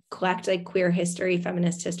even collect like queer history,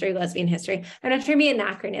 feminist history, lesbian history. I'm not trying to be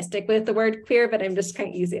anachronistic with the word queer, but I'm just kind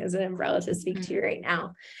of using it as an umbrella to speak to you right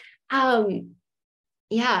now.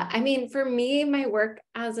 Yeah, I mean, for me, my work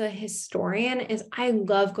as a historian is I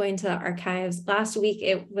love going to the archives. Last week,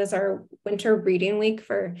 it was our winter reading week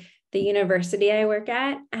for the university I work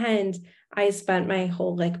at. And I spent my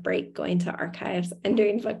whole like break going to archives and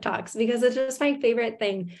doing book talks because it's just my favorite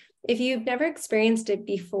thing. If you've never experienced it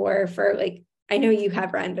before, for like, I know you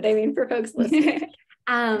have, Wren, but I mean, for folks listening,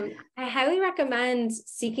 I highly recommend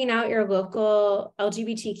seeking out your local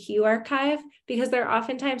LGBTQ archive because they're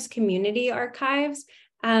oftentimes community archives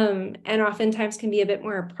and oftentimes can be a bit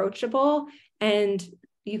more approachable, and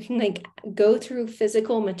you can like go through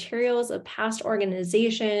physical materials of past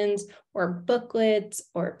organizations or booklets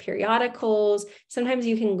or periodicals. Sometimes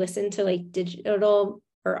you can listen to like digital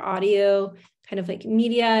or audio kind of like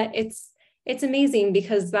media. it's amazing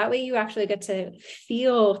because that way you actually get to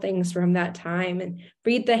feel things from that time and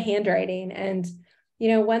read the handwriting. And, you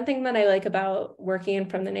know, one thing that I like about working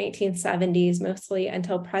from the 1970s, mostly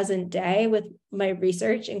until present day with my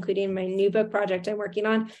research, including my new book project I'm working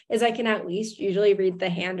on, is I can at least usually read the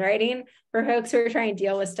handwriting for folks who are trying to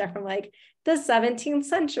deal with stuff from like the 17th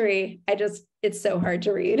century. It's so hard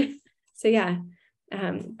to read. So yeah.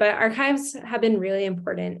 But archives have been really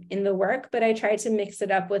important in the work, but I try to mix it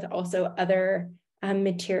up with also other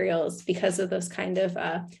materials because of those kind of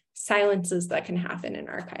silences that can happen in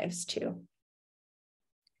archives too.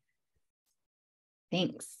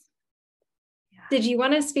 Thanks. Did you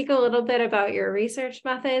want to speak a little bit about your research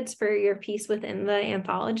methods for your piece within the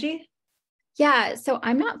anthology? Yeah, so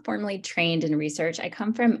I'm not formally trained in research. I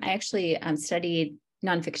actually studied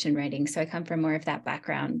nonfiction writing, so I come from more of that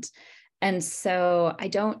background. And so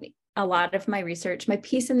a lot of my research, my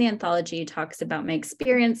piece in the anthology talks about my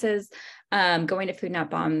experiences going to food not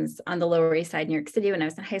bombs on the Lower East Side, New York City when I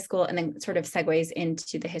was in high school, and then sort of segues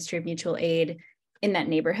into the history of mutual aid in that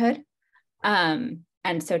neighborhood.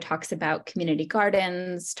 And so talks about community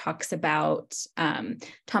gardens, talks about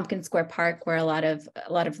Tompkins Square Park, where a lot of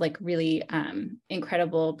like really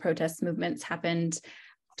incredible protest movements happened,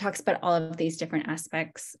 talks about all of these different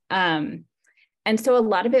aspects. And so a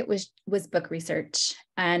lot of it was book research,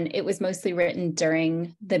 and it was mostly written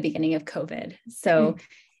during the beginning of COVID. So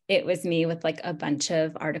it was me with like a bunch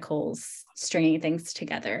of articles stringing things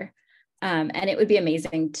together. And it would be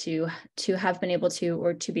amazing to have been able to,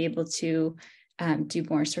 or to be able to do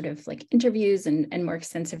more sort of like interviews and more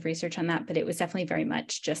extensive research on that. But it was definitely very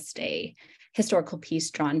much just a historical piece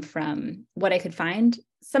drawn from what I could find.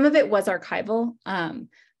 Some of it was archival,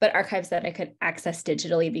 but archives that I could access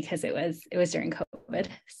digitally because it was during COVID.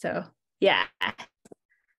 So yeah.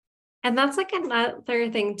 And that's like another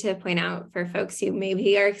thing to point out for folks who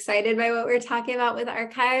maybe are excited by what we're talking about with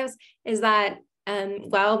archives is that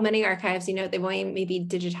while many archives, you know, they've only maybe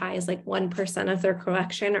digitized like 1% of their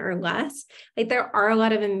collection or less, like there are a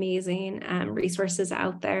lot of amazing resources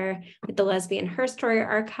out there with the Lesbian Her Story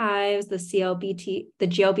Archives, the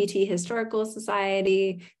GLBT Historical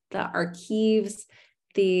Society, the archives,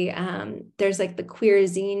 there's like the Queer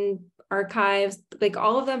Zine archives, like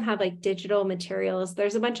all of them have like digital materials.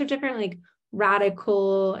 There's a bunch of different like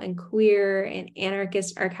radical and queer and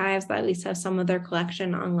anarchist archives that at least have some of their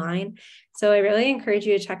collection online. So I really encourage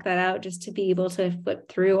you to check that out just to be able to flip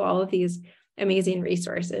through all of these amazing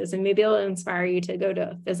resources, and maybe it'll inspire you to go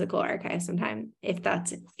to a physical archive sometime if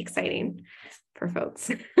that's exciting for folks.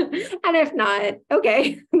 And if not,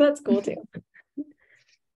 okay, that's cool too.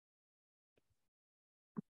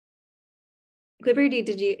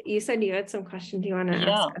 Liberty, you said you had some questions you want to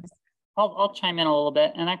ask us? I'll chime in a little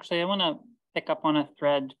bit. And actually, I want to pick up on a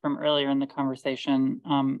thread from earlier in the conversation,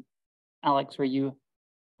 Alex, where you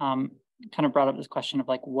kind of brought up this question of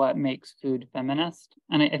like, what makes food feminist?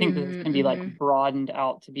 And I think this can be like broadened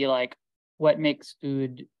out to be like, what makes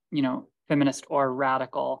food, you know, feminist or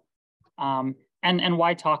radical? And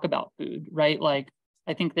why talk about food, right? Like,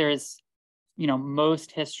 I think there's, you know,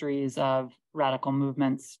 most histories of radical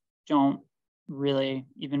movements don't really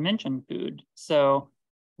even mention food. So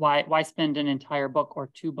why spend an entire book or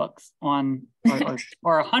 2 books on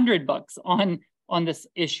or 100 books on this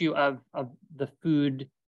issue of the food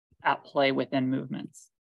at play within movements?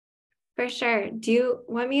 For sure. Do you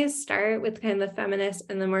want me to start with kind of the feminist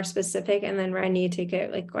and the more specific, and then Wren, you take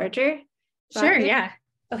it like larger? Sure, yeah.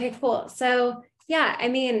 Okay, cool. So yeah, I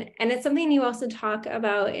mean, and it's something you also talk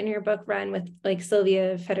about in your book, Wren, with like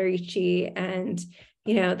Silvia Federici and,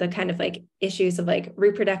 you know, the kind of like issues of like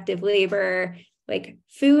reproductive labor. Like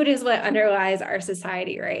food is what underlies our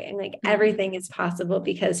society, right? And like everything is possible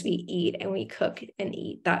because we eat and we cook and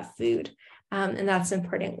eat that food. And that's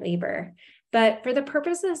important labor. But for the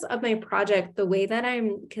purposes of my project, the way that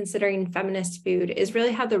I'm considering feminist food is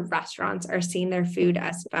really how the restaurants are seeing their food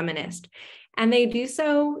as feminist. And they do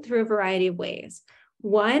so through a variety of ways.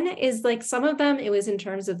 One is like some of them, it was in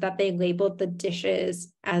terms of that they labeled the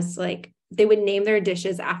dishes as like, they would name their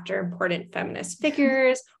dishes after important feminist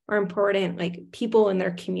figures or important like people in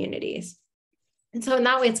their communities. And so in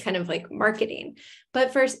that way, it's kind of like marketing.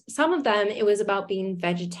 But for some of them, it was about being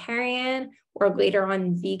vegetarian or later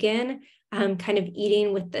on vegan, kind of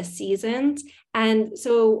eating with the seasons. And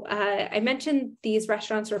so I mentioned these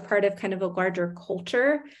restaurants were part of kind of a larger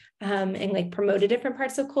culture and like promoted different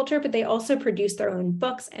parts of culture, but they also produce their own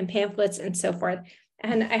books and pamphlets and so forth.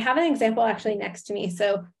 And I have an example actually next to me.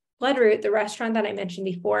 So Bloodroot, the restaurant that I mentioned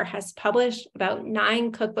before, has published about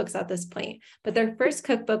 9 cookbooks at this point, but their first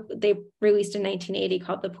cookbook they released in 1980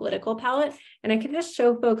 called The Political Palette. And I can just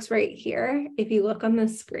show folks right here, if you look on the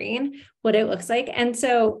screen, what it looks like. And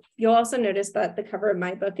so you'll also notice that the cover of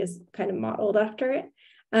my book is kind of modeled after it.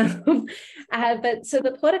 But so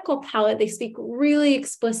the Political Palette, they speak really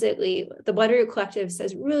explicitly, the Bloodroot Collective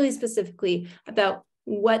says really specifically about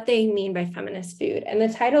what they mean by feminist food. And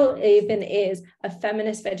the title even is a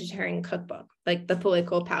feminist vegetarian cookbook, like the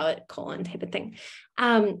Political Palette : type of thing.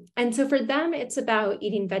 And so for them, it's about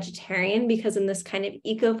eating vegetarian because in this kind of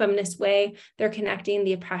eco-feminist way, they're connecting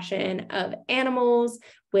the oppression of animals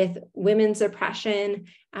with women's oppression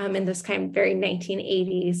in this kind of very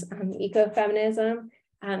 1980s ecofeminism,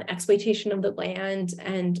 exploitation of the land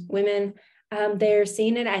and women. They're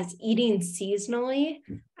seeing it as eating seasonally.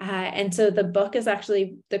 And so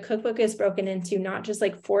the cookbook is broken into not just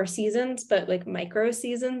like 4 seasons, but like micro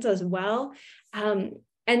seasons as well.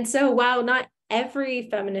 And so while not every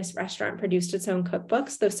feminist restaurant produced its own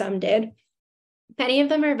cookbooks, though some did, many of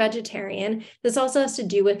them are vegetarian. This also has to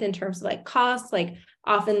do with in terms of like costs, like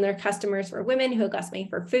often their customers were women who had less money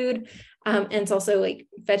for food. And it's also like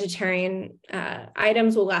vegetarian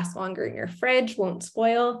items will last longer in your fridge, won't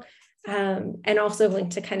spoil. And also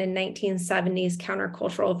linked to kind of 1970s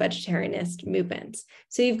countercultural vegetarianist movements.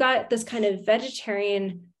 So you've got this kind of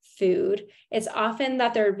vegetarian food. It's often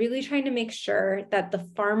that they're really trying to make sure that the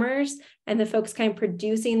farmers and the folks kind of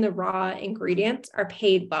producing the raw ingredients are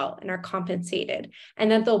paid well and are compensated, and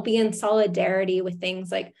that they'll be in solidarity with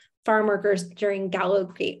things like farm workers during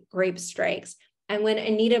Gallo grape strikes. And when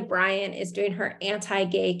Anita Bryant is doing her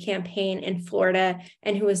anti-gay campaign in Florida,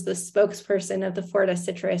 and who was the spokesperson of the Florida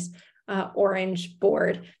Citrus Orange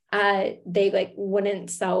Board, they like wouldn't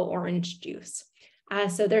sell orange juice.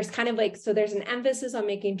 So there's there's an emphasis on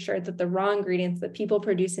making sure that the raw ingredients, the people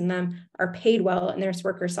producing them, are paid well, and there's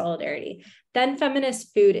worker solidarity. Then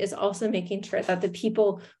feminist food is also making sure that the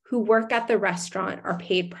people who work at the restaurant are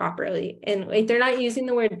paid properly. And like they're not using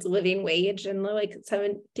the words living wage in the like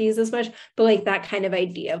 70s as much, but like that kind of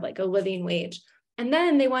idea of like a living wage. And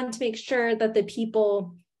then they want to make sure that the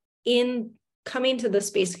people in coming to the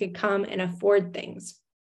space could come and afford things.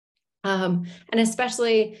 And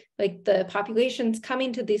especially like the populations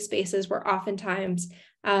coming to these spaces were oftentimes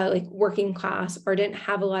like working class or didn't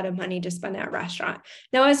have a lot of money to spend at a restaurant.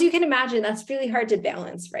 Now, as you can imagine, that's really hard to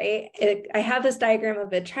balance, right? I have this diagram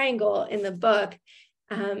of a triangle in the book,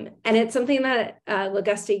 and it's something that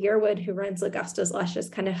Lagusta Yearwood, who runs Lagusta's Luscious,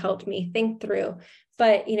 kind of helped me think through.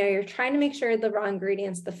 But, you know, you're trying to make sure the raw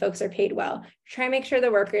ingredients, the folks are paid well. You're trying to make sure the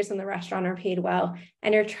workers in the restaurant are paid well.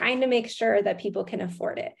 And you're trying to make sure that people can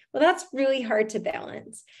afford it. Well, that's really hard to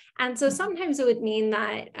balance. And so sometimes it would mean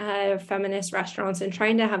that feminist restaurants and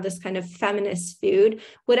trying to have this kind of feminist food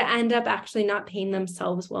would end up actually not paying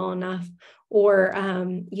themselves well enough. Or,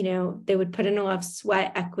 you know, they would put in a lot of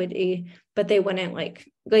sweat equity, but they wouldn't like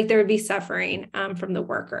there would be suffering from the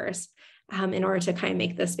workers. In order to kind of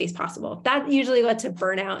make the space possible. That usually led to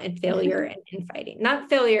burnout and failure and infighting. Not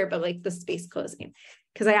failure, but like the space closing.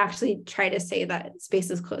 Because I actually try to say that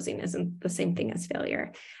spaces closing isn't the same thing as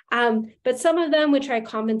failure. But some of them would try to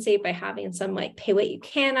compensate by having some like pay what you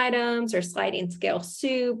can items or sliding scale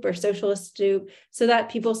soup or socialist soup so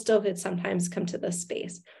that people still could sometimes come to the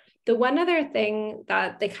space. The one other thing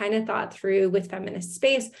that they kind of thought through with feminist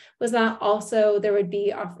space was that also there would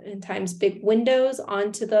be oftentimes big windows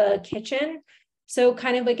onto the kitchen. So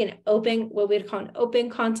kind of like an open, what we'd call an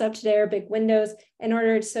open concept today, or big windows, in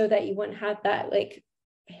order so that you wouldn't have that like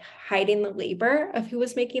hiding the labor of who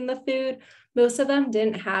was making the food. Most of them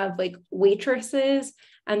didn't have like waitresses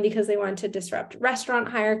because they wanted to disrupt restaurant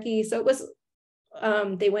hierarchy. So it was,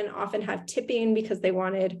 they wouldn't often have tipping because they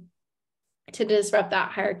wanted to disrupt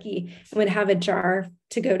that hierarchy, and would have a jar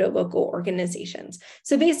to go to local organizations.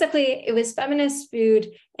 So basically it was feminist food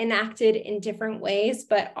enacted in different ways,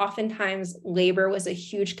 but oftentimes labor was a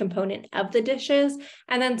huge component of the dishes.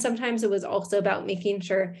 And then sometimes it was also about making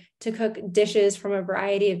sure to cook dishes from a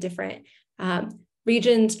variety of different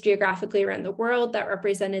regions geographically around the world that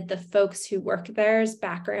represented the folks who worked there's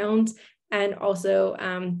backgrounds, and also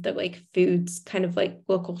the like foods kind of like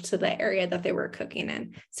local to the area that they were cooking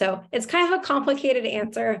in. So it's kind of a complicated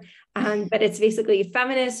answer, but it's basically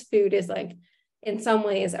feminist food is like in some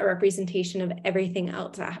ways a representation of everything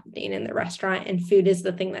else happening in the restaurant, and food is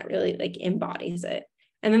the thing that really like embodies it.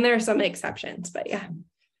 And then there are some exceptions, but yeah.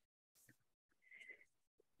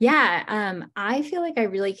 Yeah, I feel like I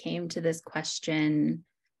really came to this question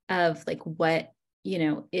of like what, you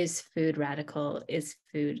know, is food radical?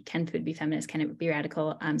 Can food be feminist? Can it be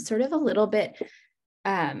radical? Sort of a little bit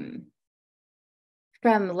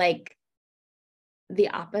like the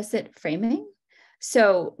opposite framing.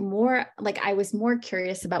 So more like I was more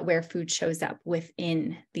curious about where food shows up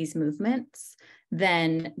within these movements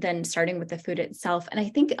than starting with the food itself. And I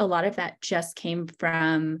think a lot of that just came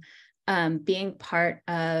from being part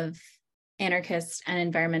of anarchist and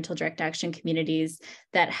environmental direct action communities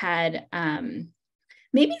that had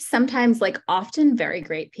maybe sometimes like often very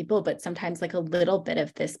great people, but sometimes like a little bit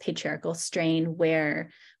of this patriarchal strain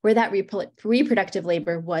where that reproductive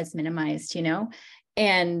labor was minimized, you know,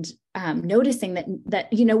 and noticing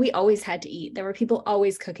that, you know, we always had to eat. There were people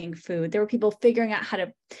always cooking food. There were people figuring out how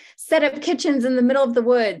to set up kitchens in the middle of the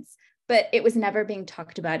woods, but it was never being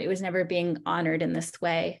talked about. It was never being honored in this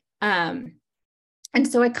way. And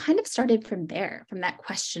so I kind of started from there, from that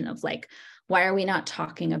question of like, why are we not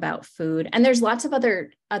talking about food? And there's lots of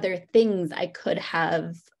other things I could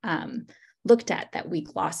have looked at that we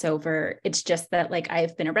gloss over. It's just that like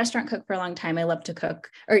I've been a restaurant cook for a long time. I love to cook,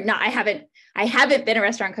 or not. I haven't been a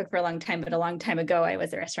restaurant cook for a long time, but a long time ago I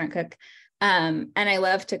was a restaurant cook, and I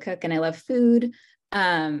love to cook and I love food.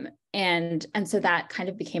 And so that kind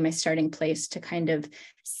of became my starting place to kind of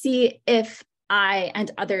see if I and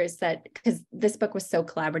others, that because this book was so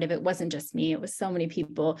collaborative, it wasn't just me, it was so many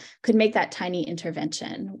people, could make that tiny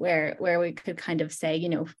intervention where we could kind of say, you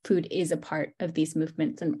know, food is a part of these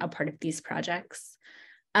movements and a part of these projects.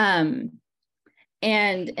 And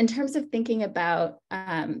in terms of thinking about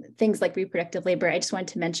things like reproductive labor, I just wanted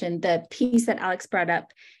to mention the piece that Alex brought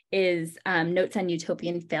up is Notes on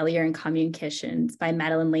Utopian Failure and Communications by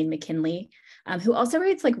Madeline Lane McKinley, who also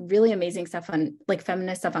writes like really amazing stuff on like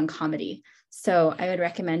feminist stuff on comedy. So I would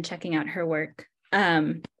recommend checking out her work.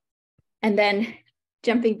 And then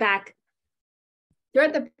jumping back,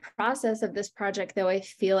 throughout the process of this project, though, I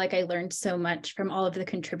feel like I learned so much from all of the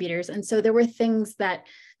contributors. And so there were things that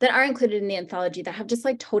are included in the anthology that have just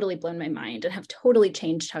like totally blown my mind and have totally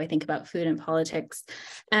changed how I think about food and politics.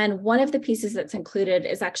 And one of the pieces that's included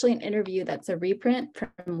is actually an interview that's a reprint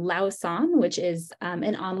from Lao San, which is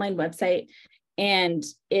an online website. And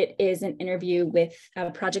it is an interview with a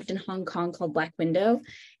project in Hong Kong called Black Window.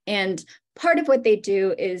 And part of what they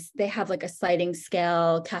do is they have like a sliding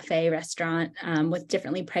scale cafe restaurant with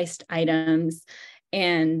differently priced items,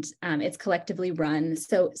 and it's collectively run.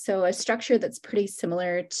 So a structure that's pretty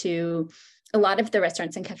similar to a lot of the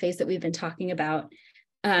restaurants and cafes that we've been talking about.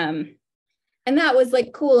 And that was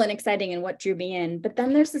like cool and exciting and what drew me in. But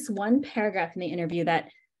then there's this one paragraph in the interview that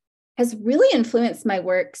has really influenced my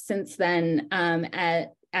work since then,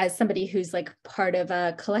 as somebody who's like part of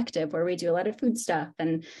a collective where we do a lot of food stuff.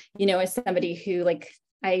 And, you know, as somebody who like,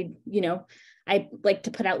 I like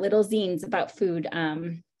to put out little zines about food,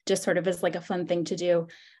 just sort of as like a fun thing to do.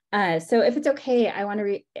 So if it's okay, I want to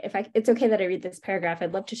read, it's okay that I read this paragraph,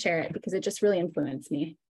 I'd love to share it because it just really influenced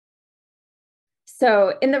me.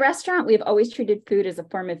 So in the restaurant, we've always treated food as a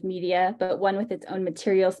form of media, but one with its own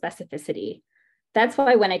material specificity. That's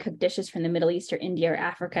why when I cook dishes from the Middle East or India or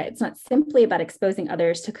Africa, it's not simply about exposing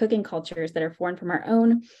others to cooking cultures that are foreign from our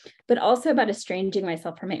own, but also about estranging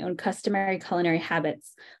myself from my own customary culinary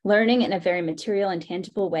habits, learning in a very material and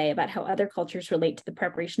tangible way about how other cultures relate to the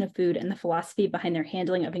preparation of food and the philosophy behind their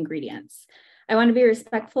handling of ingredients. I want to be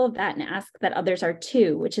respectful of that and ask that others are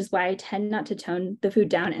too, which is why I tend not to tone the food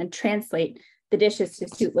down and translate the dishes to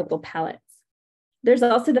suit local palates. There's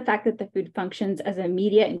also the fact that the food functions as a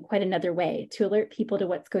media in quite another way to alert people to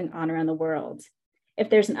what's going on around the world.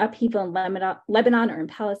 If there's an upheaval in Lebanon or in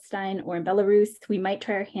Palestine or in Belarus, we might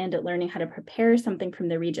try our hand at learning how to prepare something from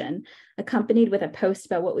the region, accompanied with a post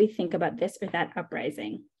about what we think about this or that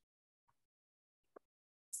uprising.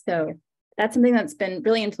 So that's something that's been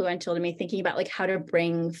really influential to me, thinking about like how to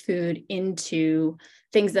bring food into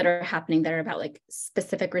things that are happening that are about like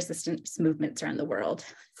specific resistance movements around the world.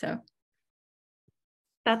 So.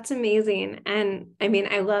 That's amazing. And I mean,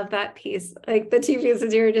 I love that piece. Like the two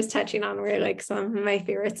pieces you were just touching on were like some of my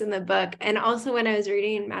favorites in the book. And also when I was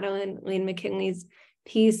reading Madeline Lane McKinley's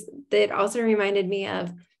piece, that also reminded me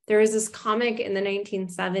of, there was this comic in the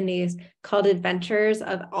 1970s called Adventures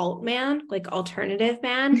of Alt-Man, like Alternative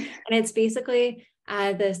Man. And it's basically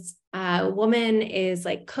this woman is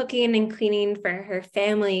like cooking and cleaning for her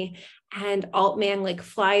family, and Alt-Man like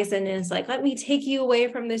flies in and is like, let me take you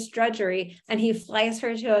away from this drudgery. And he flies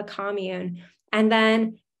her to a commune. And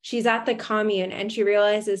then she's at the commune and she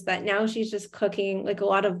realizes that now she's just cooking like a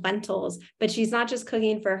lot of lentils, but she's not just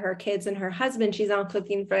cooking for her kids and her husband, she's now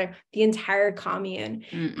cooking for the entire commune.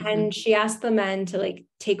 Mm-hmm. And she asks the men to like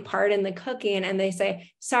take part in the cooking, and they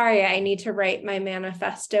say, sorry, I need to write my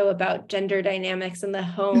manifesto about gender dynamics in the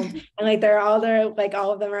home. And like they're all there, like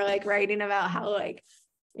all of them are like writing about how like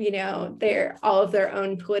they're all of their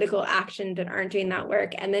own political actions and aren't doing that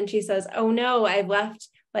work. And then she says, oh no, I've left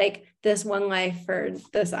like this one life for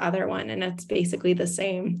this other one. And it's basically the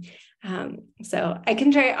same. So I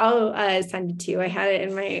can try, I'll send it to you. I had it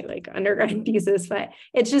in my like undergrad thesis, but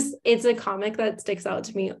it's a comic that sticks out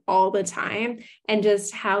to me all the time. And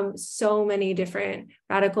just how so many different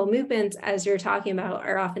radical movements, as you're talking about,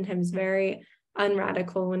 are oftentimes very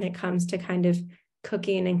unradical when it comes to kind of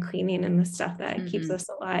cooking and cleaning and the stuff that keeps us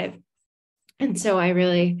alive. And so I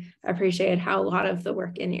really appreciate how a lot of the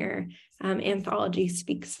work in your anthology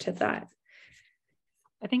speaks to that.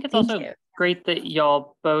 I think it's also great that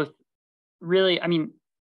y'all both really, I mean,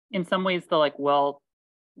 in some ways the like well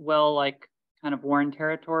like kind of worn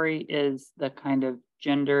territory is the kind of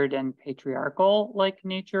gendered and patriarchal like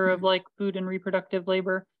nature of like food and reproductive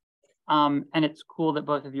labor. And it's cool that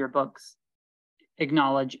both of your books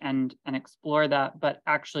acknowledge and explore that, but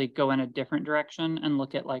actually go in a different direction and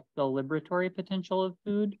look at like the liberatory potential of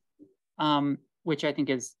food, which I think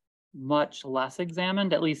is much less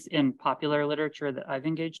examined, at least in popular literature that I've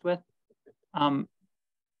engaged with.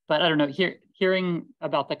 But I don't know, hearing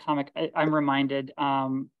about the comic, I'm reminded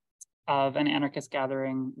of an anarchist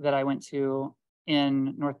gathering that I went to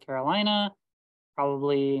in North Carolina,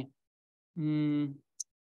 probably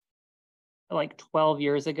like 12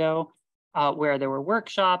 years ago, where there were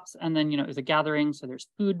workshops, and then, it was a gathering. So there's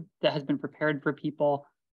food that has been prepared for people.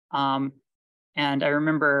 And I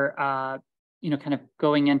remember, kind of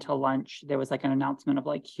going into lunch, there was like an announcement of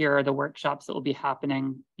like, here are the workshops that will be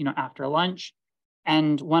happening, after lunch.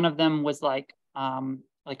 And one of them was like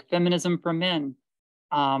feminism for men.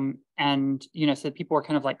 And, so people were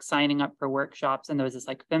kind of like signing up for workshops, and there was this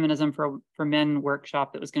like feminism for men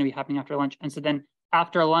workshop that was going to be happening after lunch. And so then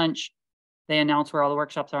after lunch, they announced where all the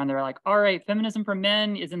workshops are, and they're like, all right, feminism for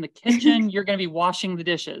men is in the kitchen. You're going to be washing the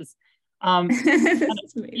dishes. And,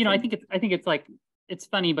 I think it's like, it's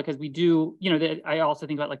funny because we do, I also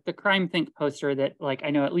think about like the Crime Think poster that like,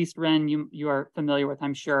 I know at least Wren, you are familiar with,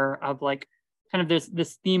 I'm sure, of like kind of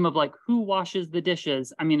this theme of like who washes the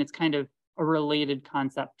dishes. I mean, it's kind of a related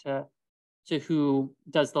concept to who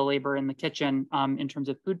does the labor in the kitchen in terms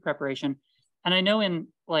of food preparation. And I know in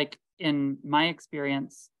my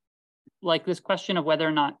experience, like this question of whether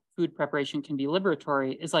or not food preparation can be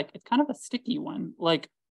liberatory is like, it's kind of a sticky one. Like,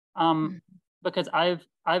 because I've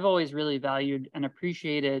always really valued and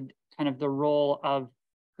appreciated kind of the role of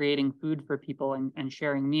creating food for people and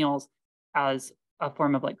sharing meals as a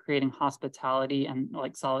form of like creating hospitality and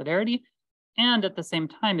like solidarity. And at the same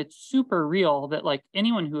time, it's super real that like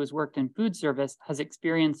anyone who has worked in food service has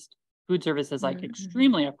experienced food service as like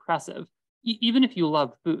extremely oppressive, even if you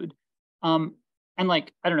love food. And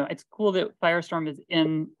like, I don't know, it's cool that Firestorm is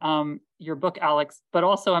in your book, Alex, but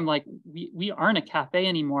also I'm like, we aren't a cafe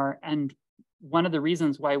anymore. And one of the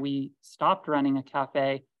reasons why we stopped running a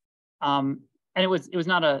cafe, and it was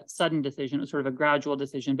not a sudden decision, it was sort of a gradual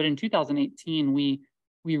decision. But in 2018, we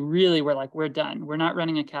really were like, we're done. We're not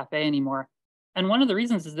running a cafe anymore. And one of the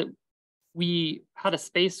reasons is that we had a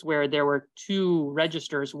space where there were two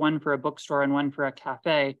registers, one for a bookstore and one for a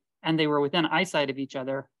cafe, and they were within eyesight of each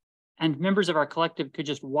other. And members of our collective could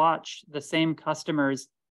just watch the same customers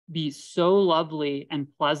be so lovely and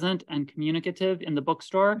pleasant and communicative in the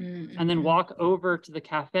bookstore, and then walk over to the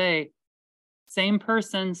cafe, same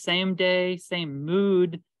person, same day, same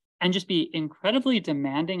mood, and just be incredibly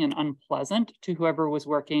demanding and unpleasant to whoever was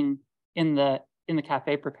working in the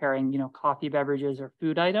cafe preparing, coffee, beverages, or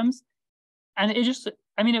food items. And it just,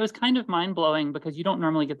 I mean, it was kind of mind-blowing because you don't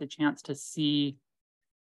normally get the chance to see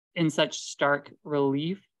in such stark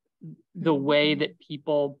relief the way that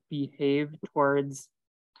people behave towards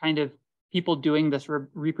kind of people doing this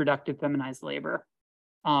reproductive feminized labor.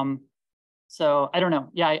 So I don't know.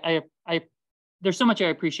 Yeah, I there's so much I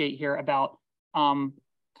appreciate here about kind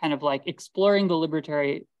of like exploring the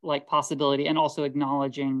libertary like possibility and also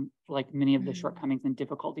acknowledging like many of the shortcomings and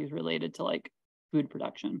difficulties related to like food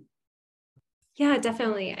production. Yeah,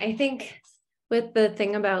 definitely. I think with the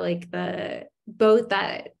thing about like the both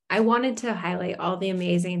that I wanted to highlight all the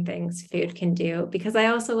amazing things food can do, because I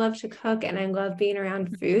also love to cook and I love being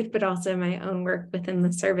around food, but also my own work within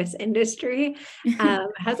the service industry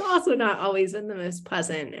has also not always been the most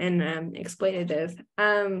pleasant and exploitative.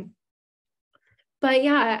 But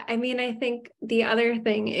yeah, I mean, I think the other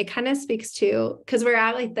thing, it kind of speaks to, because we're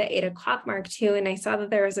at like the 8 o'clock mark too. And I saw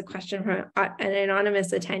that there was a question from an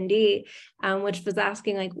anonymous attendee, which was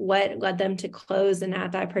asking like what led them to close and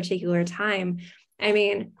at that particular time. I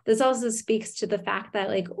mean, this also speaks to the fact that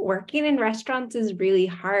like working in restaurants is really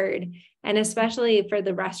hard. And especially for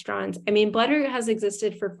the restaurants, I mean, Bloodroot has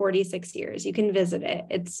existed for 46 years. You can visit it.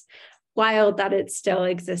 It's wild that it still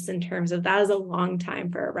exists in terms of that is a long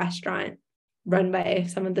time for a restaurant run by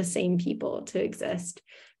some of the same people to exist.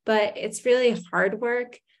 But it's really hard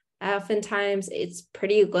work. Oftentimes it's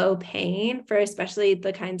pretty low paying for especially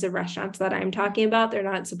the kinds of restaurants that I'm talking about. They're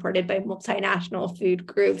not supported by multinational food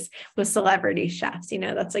groups with celebrity chefs. You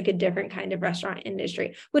know, that's like a different kind of restaurant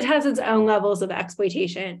industry, which has its own levels of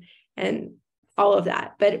exploitation and all of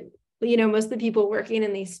that. But, you know, most of the people working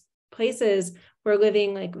in these places were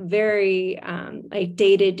living like very like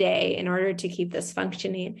day to day in order to keep this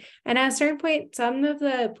functioning. And at a certain point, some of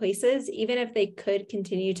the places, even if they could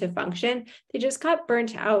continue to function, they just got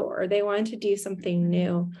burnt out or they wanted to do something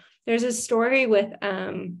new. There's a story with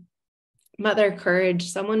Mother Courage.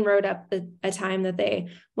 Someone wrote up a time that they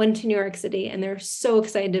went to New York City and they're so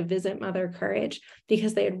excited to visit Mother Courage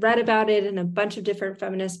because they had read about it in a bunch of different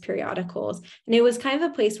feminist periodicals. And it was kind of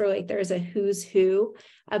a place where like there's a who's who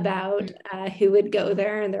about who would go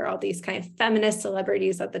there. And there are all these kind of feminist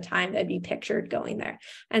celebrities at the time that'd be pictured going there.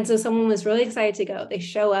 And so someone was really excited to go. They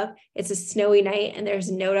show up, it's a snowy night, and there's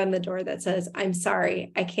a note on the door that says, "I'm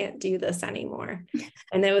sorry, I can't do this anymore."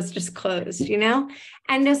 And it was just closed, you know?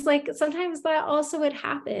 And just like, sometimes that also would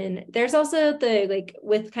happen. There's also the, like,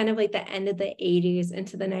 with kind of like the end of the 80s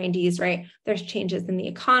into the 90s, right? There's changes in the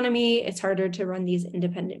economy. It's harder to run these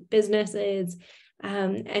independent businesses.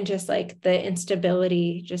 And just like the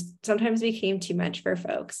instability just sometimes became too much for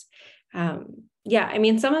folks. Yeah, I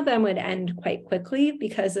mean, some of them would end quite quickly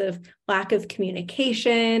because of lack of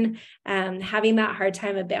communication, having that hard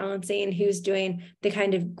time of balancing who's doing the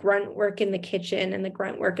kind of grunt work in the kitchen and the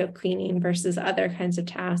grunt work of cleaning versus other kinds of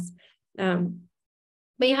tasks.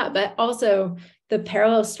 But also the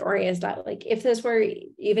parallel story is that, like, if this were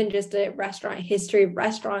even just a restaurant history of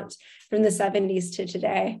restaurants from the 70s to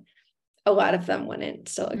today, a lot of them wouldn't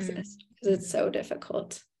still exist because it's so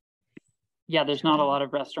difficult. Yeah, there's not a lot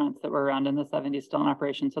of restaurants that were around in the 70s still in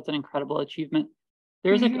operation, so it's an incredible achievement.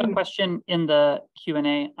 There's a question in the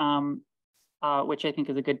Q&A, which I think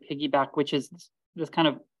is a good piggyback, which is this kind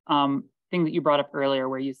of thing that you brought up earlier,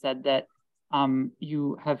 where you said that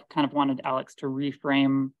you have kind of wanted Alex to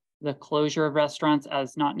reframe the closure of restaurants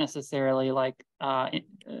as not necessarily like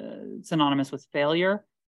synonymous with failure.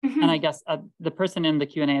 And I guess the person in the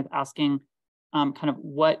Q&A is asking kind of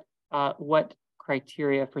what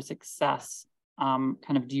criteria for success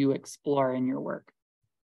kind of do you explore in your work?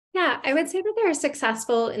 Yeah, I would say that they're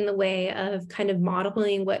successful in the way of kind of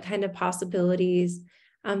modeling what kind of possibilities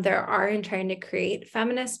there are in trying to create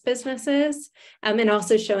feminist businesses, and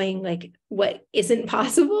also showing like what isn't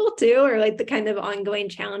possible too, or like the kind of ongoing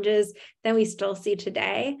challenges that we still see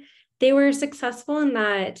today. They were successful in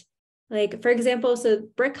that. Like, for example, so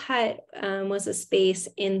Brick Hut was a space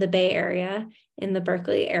in the Bay Area, in the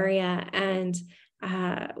Berkeley area. And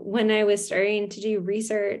when I was starting to do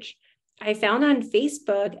research, I found on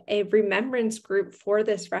Facebook a remembrance group for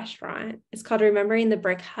this restaurant. It's called Remembering the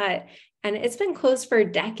Brick Hut. And it's been closed for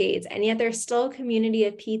decades. And yet there's still a community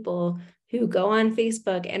of people who go on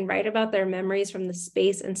Facebook and write about their memories from the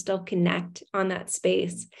space and still connect on that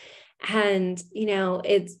space. And, you know,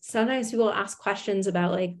 it's sometimes people ask questions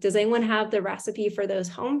about like, does anyone have the recipe for those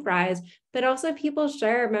home fries? But also people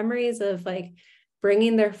share memories of like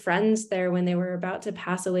bringing their friends there when they were about to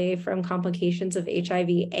pass away from complications of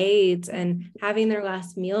HIV/AIDS and having their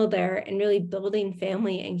last meal there and really building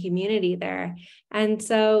family and community there. And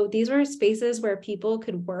so these were spaces where people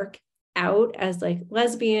could work out as like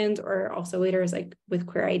lesbians or also later as like with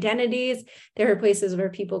queer identities. There were places where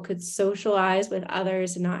people could socialize with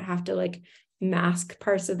others and not have to like mask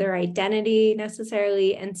parts of their identity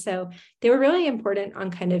necessarily. And so they were really important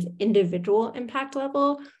on kind of individual impact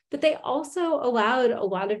level, but they also allowed a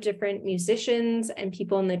lot of different musicians and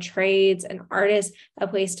people in the trades and artists a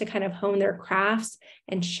place to kind of hone their crafts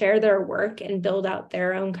and share their work and build out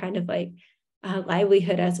their own kind of like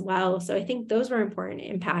livelihood as well. So I think those were important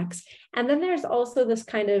impacts. And then there's also this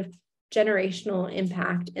kind of generational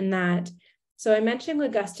impact in that. So I mentioned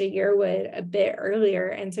Augusta Yearwood a bit earlier.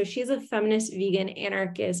 And so she's a feminist, vegan,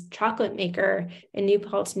 anarchist chocolate maker in New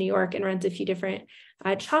Paltz, New York, and runs a few different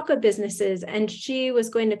chocolate businesses. And she was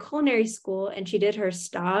going to culinary school and she did her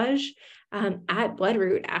stage at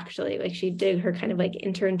Bloodroot, actually. Like she did her kind of like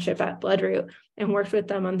internship at Bloodroot and worked with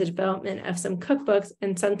them on the development of some cookbooks.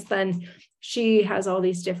 And since then, she has all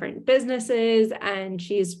these different businesses and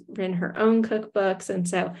she's written her own cookbooks. And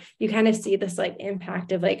so you kind of see this like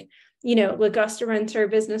impact of like, you know, Augusta runs her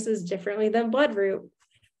businesses differently than Bloodroot,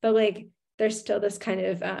 but like there's still this kind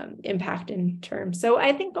of impact in terms. So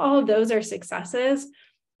I think all of those are successes.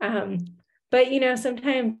 But, you know,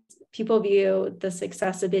 sometimes people view the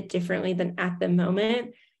success a bit differently than at the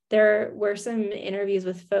moment. there were some interviews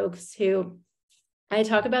with folks who, I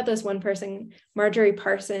talk about this one person, Marjorie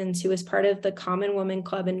Parsons, who was part of the Common Woman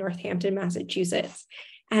Club in Northampton, Massachusetts.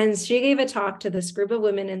 And she gave a talk to this group of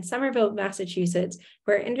women in Somerville, Massachusetts,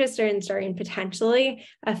 who are interested in starting potentially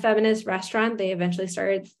a feminist restaurant. They eventually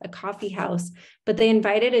started a coffee house, but they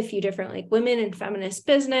invited a few different like women in feminist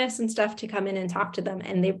business and stuff to come in and talk to them.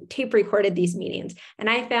 And they tape recorded these meetings. And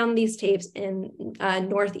I found these tapes in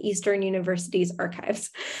Northeastern University's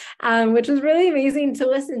archives, which was really amazing to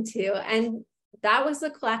listen to. And that was the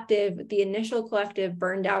collective. The initial collective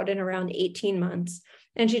burned out in around 18 months.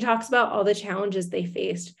 And she talks about all the challenges they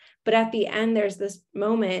faced. But at the end, there's this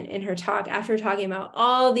moment in her talk, after talking about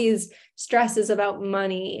all these stresses about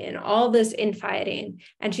money and all this infighting.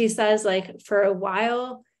 And she says, like, for a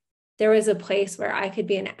while, there was a place where I could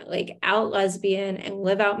be an like out lesbian and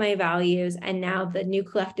live out my values. And now the new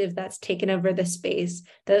collective that's taken over the space,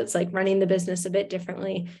 that's like running the business a bit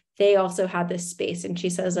differently, they also have this space. And she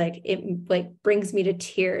says, like, it like brings me to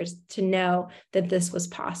tears to know that this was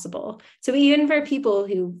possible. So even for people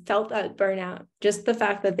who felt that burnout, just the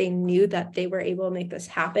fact that they knew that they were able to make this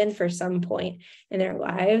happen for some point in their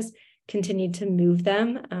lives continued to move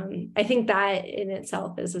them. I think that in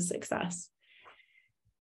itself is a success.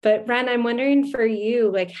 But Wren, I'm wondering for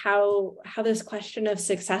you, like how this question of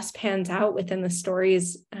success pans out within the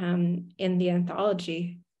stories in the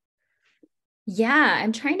anthology. Yeah,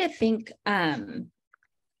 I'm trying to think, like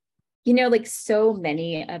so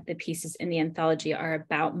many of the pieces in the anthology are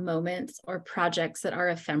about moments or projects that are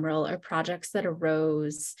ephemeral or projects that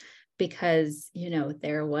arose because,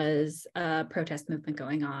 there was a protest movement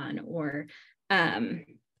going on, or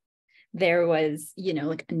there was,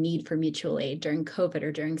 like a need for mutual aid during COVID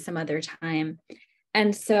or during some other time.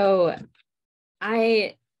 And so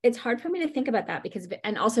it's hard for me to think about that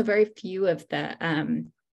and also very few of the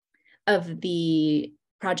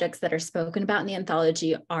projects that are spoken about in the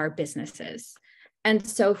anthology are businesses. And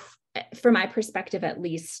so from my perspective, at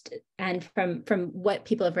least, and from what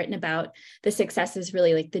people have written about, the success is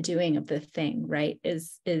really like the doing of the thing, right?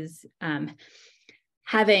 Is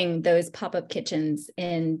having those pop-up kitchens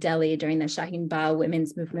in Delhi during the Shaheen Bagh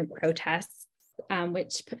women's movement protests,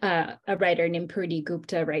 which a writer named Purdi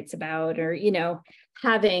Gupta writes about, or,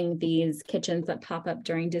 having these kitchens that pop up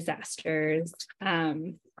during disasters,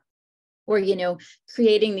 or,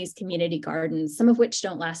 creating these community gardens, some of which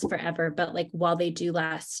don't last forever, but like while they do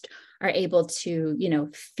last, are able to,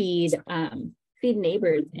 feed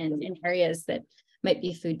neighbors in areas that might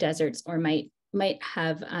be food deserts or might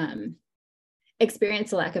have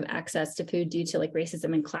experience a lack of access to food due to like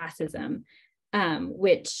racism and classism,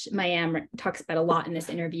 which Mayam talks about a lot in this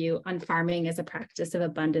interview on farming as a practice of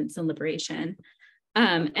abundance and liberation.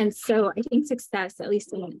 And so I think success, at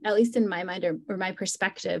least in my mind or my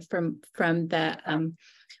perspective from the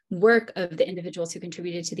work of the individuals who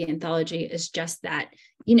contributed to the anthology, is just that,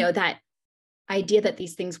 that idea that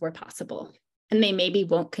these things were possible. And they maybe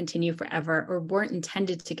won't continue forever or weren't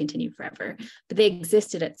intended to continue forever, but they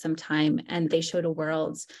existed at some time, and they showed a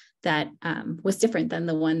world that was different than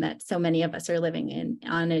the one that so many of us are living in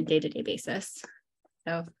on a day-to-day basis.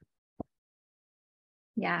 So,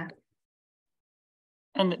 yeah.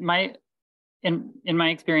 And in my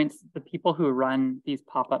experience, the people who run these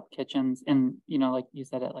pop-up kitchens in, like you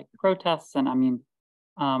said, at like protests, and I mean,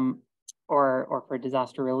 or for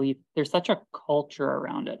disaster relief, there's such a culture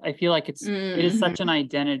around it. I feel like it is such an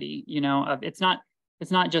identity, of it's not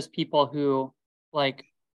just people who like,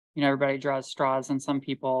 everybody draws straws, and some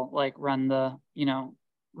people like run the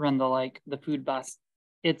food bus.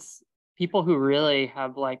 It's people who really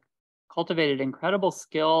have like cultivated incredible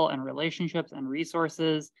skill and relationships and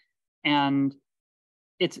resources, and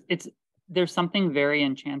there's something very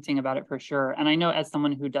enchanting about it for sure. And I know, as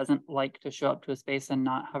someone who doesn't like to show up to a space and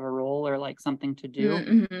not have a role or like something to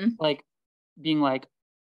do, like being like,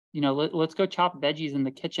 let's go chop veggies in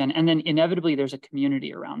the kitchen. And then inevitably there's a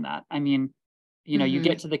community around that. I mean, you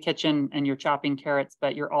get to the kitchen and you're chopping carrots,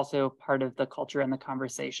 but you're also part of the culture and the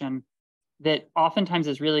conversation that oftentimes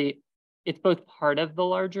is really, it's both part of the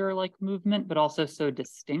larger like movement, but also so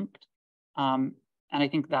distinct. And I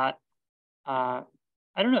think that,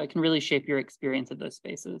 I don't know, it can really shape your experience of those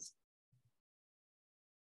spaces.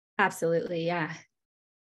 Absolutely, yeah.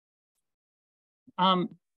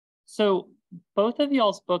 So both of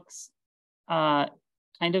y'all's books kind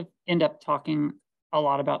of end up talking a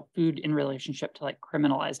lot about food in relationship to like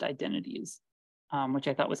criminalized identities, which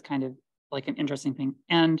I thought was kind of like an interesting thing.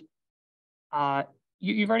 And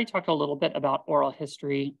you've already talked a little bit about oral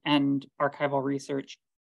history and archival research,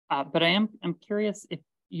 but I'm curious if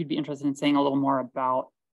you'd be interested in saying a little more about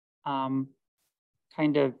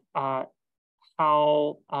kind of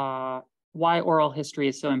how why oral history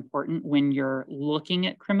is so important when you're looking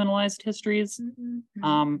at criminalized histories.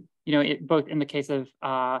 You know, both in the case of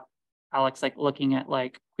Alex, like looking at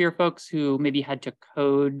like queer folks who maybe had to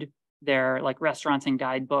code their like restaurants and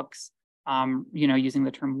guidebooks, you know, using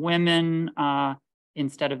the term women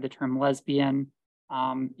instead of the term lesbian.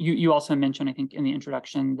 You also mentioned, I think, in the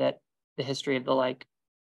introduction that the history of the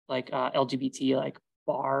LGBT like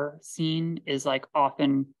bar scene is like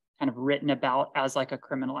often kind of written about as like a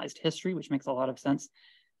criminalized history, which makes a lot of sense.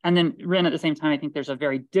 And then Wren, at the same time, I think there's a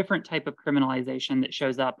very different type of criminalization that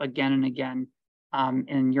shows up again and again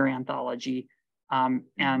in your anthology,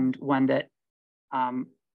 and one that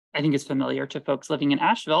I think is familiar to folks living in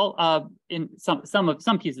Asheville. In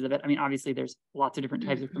some pieces of it, I mean, obviously there's lots of different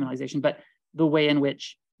types of criminalization, but the way in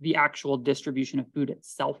which the actual distribution of food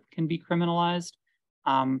itself can be criminalized.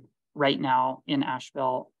 Right now in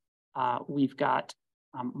Asheville, we've got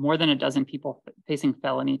more than a dozen people facing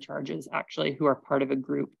felony charges, actually, who are part of a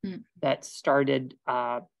group that started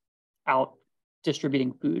out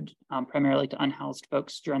distributing food primarily to unhoused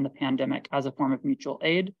folks during the pandemic as a form of mutual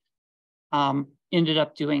aid. Ended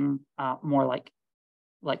up doing more like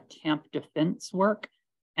camp defense work,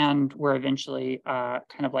 and were eventually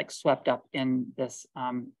kind of like swept up in this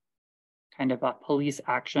kind of a police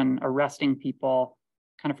action, arresting people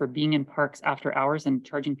kind of for being in parks after hours and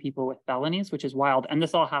charging people with felonies, which is wild. And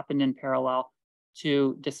this all happened in parallel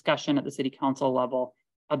to discussion at the city council level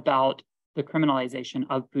about the criminalization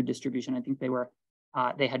of food distribution. I think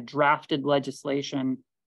they had drafted legislation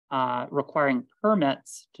requiring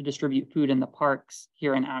permits to distribute food in the parks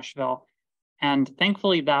here in Asheville. And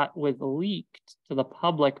thankfully that was leaked to the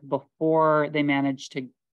public before they managed to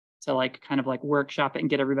like kind of like workshop it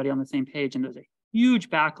and get everybody on the same page. And there's a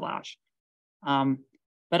huge backlash.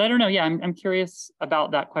 But I don't know. Yeah, I'm curious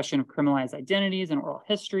about that question of criminalized identities and oral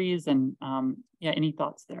histories, and yeah, any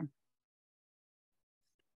thoughts there?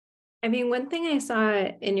 I mean, one thing I saw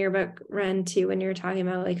in your book, Wren, too, when you were talking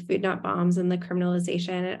about like food not bombs and the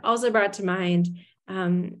criminalization, it also brought to mind,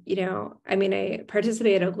 you know, I mean, I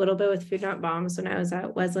participated a little bit with food not bombs when I was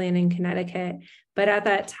at Wesleyan in Connecticut, but at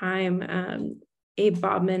that time, Abe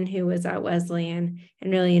Bobman, who was at Wesleyan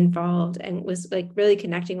and really involved and was like really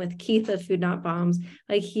connecting with Keith of Food Not Bombs,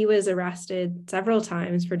 like he was arrested several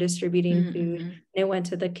times for distributing food. And it went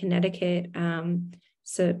to the Connecticut,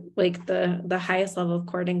 so like the highest level of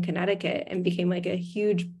court in Connecticut, and became like a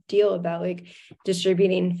huge deal about like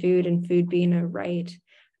distributing food and food being a right.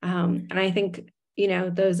 And I think, you know,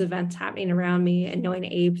 those events happening around me and knowing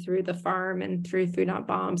Abe through the farm and through Food Not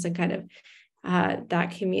Bombs and kind of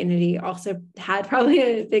that community also had probably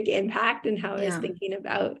a big impact in how I was thinking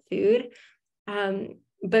about food.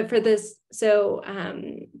 But for this,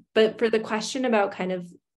 but for the question about kind of,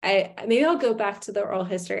 maybe I'll go back to the oral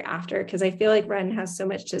history after, because I feel like Wren has so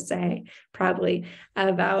much to say probably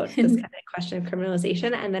about this kind of question of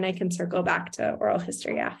criminalization, and then I can circle back to oral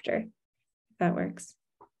history after, if that works.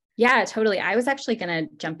 Yeah, totally. I was actually going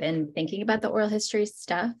to jump in thinking about the oral history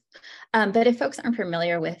stuff. But if folks aren't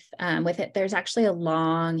familiar with it, there's actually a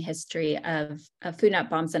long history of food not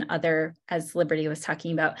bombs and other, as Liberty was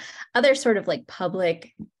talking about, other sort of like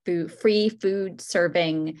public food, free food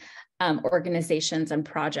serving organizations and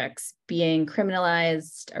projects being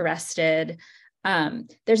criminalized, arrested.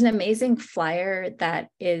 There's an amazing flyer that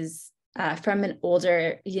is from an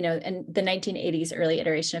older, you know, in the 1980s, early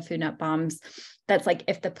iteration of Food Not Bombs, that's like,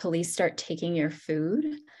 if the police start taking your food,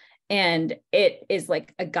 and it is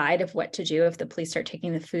like a guide of what to do if the police start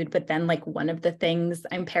taking the food. But then like one of the things,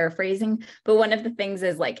 I'm paraphrasing, but one of the things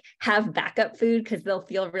is like have backup food, because they'll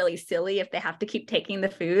feel really silly if they have to keep taking the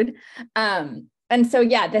food. And so,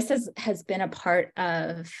 yeah, this has been a part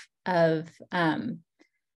of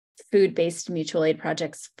food-based mutual aid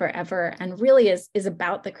projects forever, and really is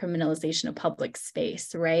about the criminalization of public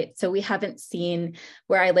space, right? So we haven't seen,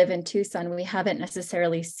 where I live in Tucson, we haven't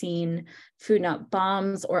necessarily seen Food Not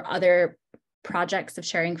Bombs or other projects of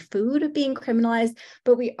sharing food being criminalized,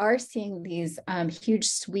 but we are seeing these huge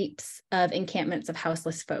sweeps of encampments of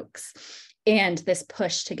houseless folks, and this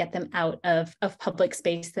push to get them out of public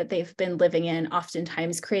space that they've been living in,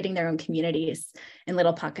 oftentimes creating their own communities in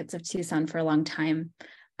little pockets of Tucson for a long time.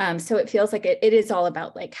 So it feels like it is all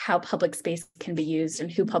about like how public space can be used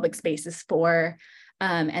and who public space is for,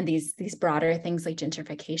 and these broader things like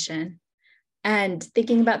gentrification. And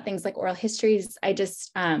thinking about things like oral histories, I just,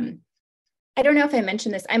 I don't know if I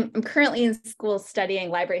mentioned this, I'm currently in school studying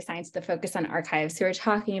library science with a focus on archives. So we were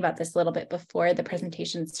talking about this a little bit before the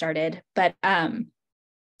presentation started, but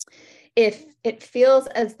if it feels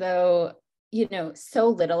as though you know, so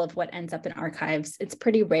little of what ends up in archives. It's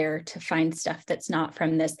pretty rare to find stuff that's not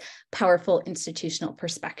from this powerful institutional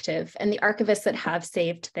perspective. And the archivists that have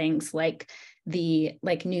saved things like the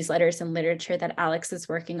newsletters and literature that Alex is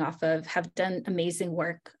working off of have done amazing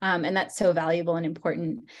work. And that's so valuable and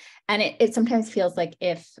important. And it sometimes feels like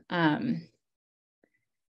if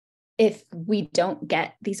we don't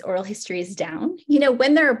get these oral histories down, you know,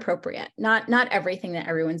 when they're appropriate, not everything that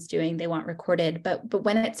everyone's doing, they want recorded, but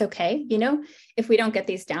when it's okay, you know, if we don't get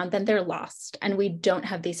these down, then they're lost and we don't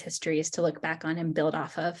have these histories to look back on and build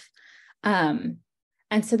off of.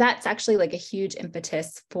 And so that's actually like a huge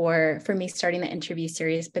impetus for me starting the interview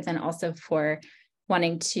series, but then also for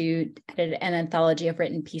wanting to edit an anthology of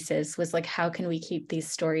written pieces was like, how can we keep these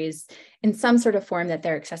stories in some sort of form that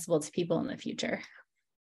they're accessible to people in the future?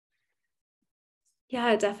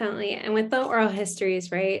 Yeah, definitely. And with the oral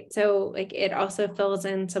histories, right? So like it also fills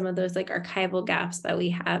in some of those like archival gaps that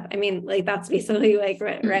we have. I mean, like that's basically like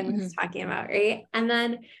what Wren was talking about, right? And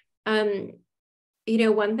then, you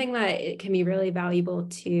know, one thing that it can be really valuable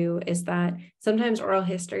too is that sometimes oral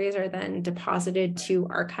histories are then deposited to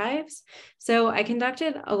archives. So I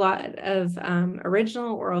conducted a lot of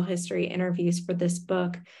original oral history interviews for this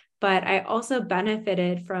book, but I also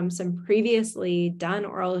benefited from some previously done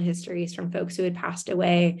oral histories from folks who had passed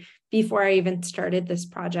away before I even started this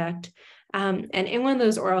project. And in one of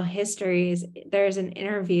those oral histories, there's an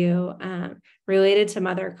interview related to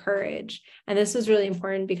Mother Courage. And this was really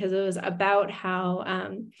important because it was about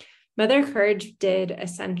how Mother Courage did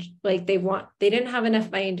essentially, like they didn't have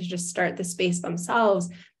enough money to just start the space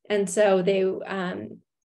themselves. And so they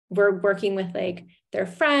were working with like their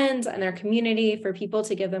friends and their community for people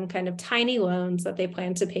to give them kind of tiny loans that they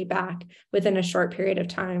plan to pay back within a short period of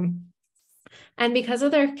time. And because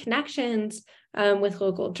of their connections with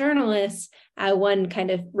local journalists, one kind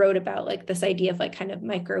of wrote about like this idea of like kind of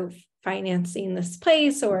microfinancing this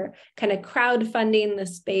place or kind of crowdfunding the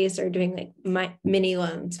space or doing like mini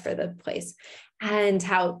loans for the place, and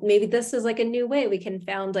how maybe this is like a new way we can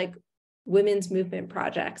found like women's movement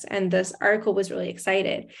projects. And this article was really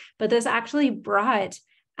excited, but this actually brought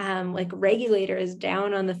like regulators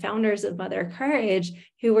down on the founders of Mother Courage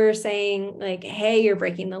who were saying like, hey, you're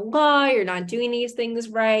breaking the law, you're not doing these things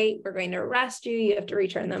right, we're going to arrest you, you have to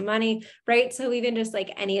return the money, right? So even just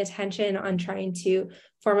like any attention on trying to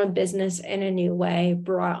form a business in a new way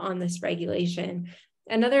brought on this regulation.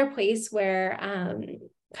 Another place where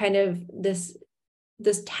kind of this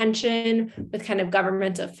tension with kind of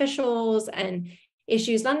government officials and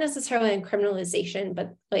issues, not necessarily in criminalization,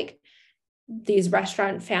 but like these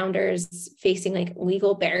restaurant founders facing like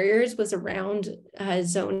legal barriers was around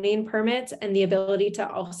zoning permits and the ability to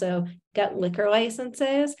also get liquor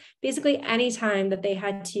licenses. Basically, anytime that they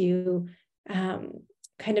had to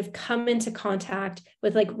kind of come into contact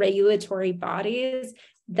with like regulatory bodies,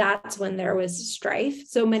 that's when there was strife.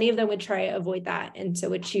 So many of them would try to avoid that. And so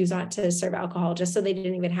would choose not to serve alcohol just so they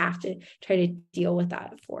didn't even have to try to deal with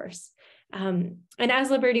that force. And as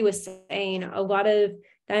Liberty was saying, a lot of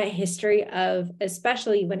that history of,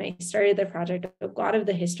 especially when I started the project, a lot of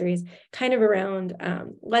the histories kind of around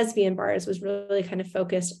lesbian bars was really kind of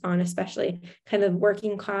focused on, especially kind of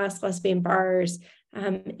working class lesbian bars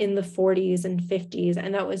in the 40s and 50s.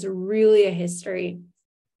 And that was really a history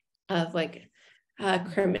of like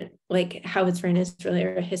like how it's written is really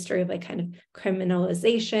a history of like kind of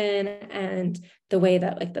criminalization and the way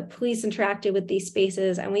that like the police interacted with these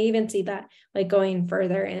spaces. And we even see that like going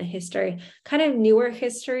further in history, kind of newer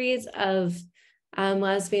histories of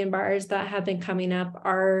lesbian bars that have been coming up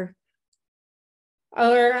are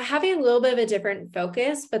having a little bit of a different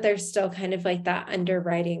focus, but there's still kind of like that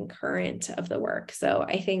underwriting current of the work. So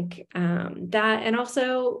I think that, and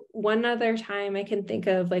also one other time I can think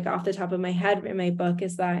of like off the top of my head in my book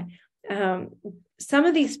is that some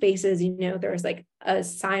of these spaces, you know, there was like a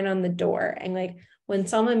sign on the door, and like when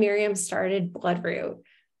Selma Miriam started Bloodroot,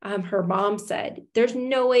 her mom said, there's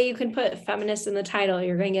no way you can put feminist in the title.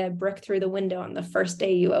 You're going to get a brick through the window on the first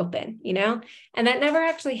day you open, you know? And that never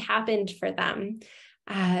actually happened for them.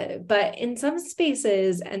 But in some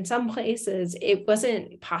spaces and some places, it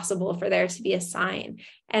wasn't possible for there to be a sign.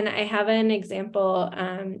 And I have an example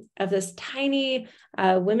of this tiny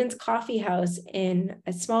women's coffee house in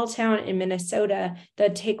a small town in Minnesota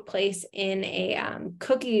that take place in a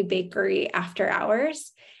cookie bakery after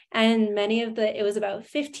hours. And it was about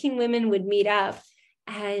 15 women would meet up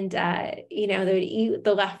and, you know, they would eat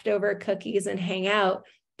the leftover cookies and hang out.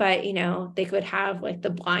 but, they could have like the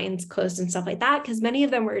blinds closed and stuff like that, because many of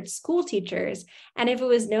them were school teachers. And if it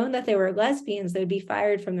was known that they were lesbians, they would be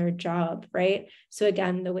fired from their job, right? So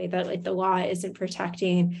again, the way that like the law isn't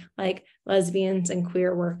protecting like lesbians and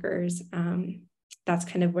queer workers, that's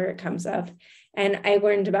kind of where it comes up. And I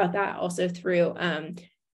learned about that also through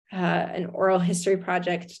an oral history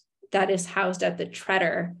project that is housed at the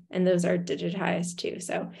Treader, and those are digitized too.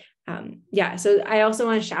 So so I also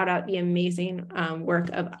want to shout out the amazing work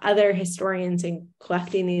of other historians in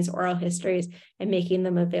collecting these oral histories and making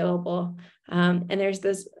them available. And there's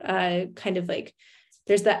this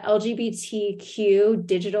there's the LGBTQ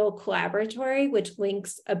digital collaboratory, which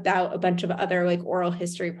links about a bunch of other like oral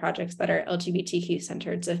history projects that are LGBTQ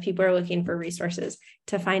centered. So if people are looking for resources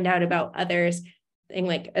to find out about others in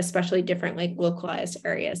like especially different like localized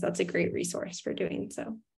areas, that's a great resource for doing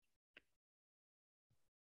so.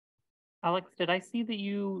 Alex, did I see that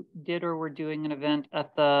you did or were doing an event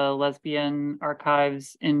at the Lesbian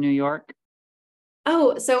Archives in New York?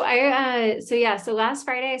 Oh, so last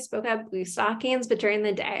Friday I spoke at Blue Stockings, but during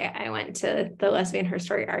the day I went to the Lesbian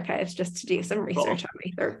History Archives just to do some research on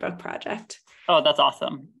my third book project. Oh, that's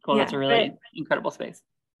awesome. Cool. Yeah, that's a really incredible space.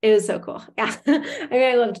 It was so cool. Yeah.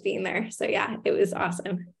 I loved being there. So yeah, it was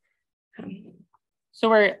awesome.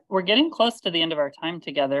 So we're getting close to the end of our time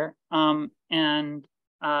together. And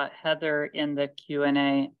Heather in the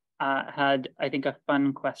Q&A had, I think, a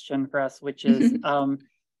fun question for us, which is,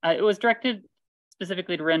 it was directed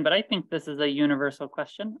specifically to Wren, but I think this is a universal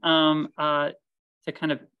question, to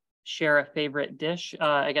kind of share a favorite dish.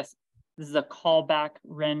 I guess this is a callback,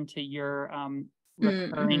 Wren, to your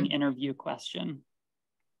recurring interview question.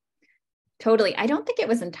 Totally. I don't think it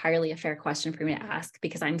was entirely a fair question for me to ask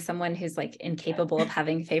because I'm someone who's like incapable of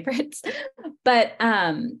having favorites. But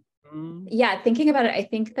yeah, thinking about it, I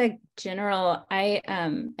think the general, I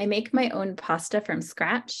make my own pasta from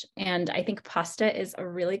scratch. And I think pasta is a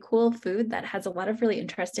really cool food that has a lot of really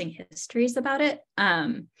interesting histories about it.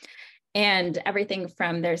 And everything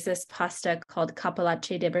from, there's this pasta called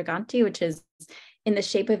cappellacci de Briganti, which is in the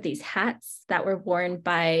shape of these hats that were worn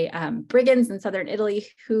by brigands in southern Italy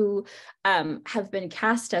who have been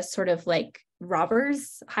cast as sort of like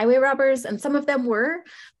robbers, highway robbers, and some of them were,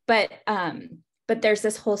 but there's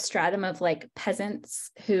this whole stratum of like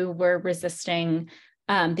peasants who were resisting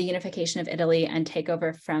the unification of Italy and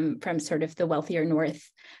takeover from sort of the wealthier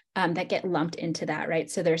north that get lumped into that,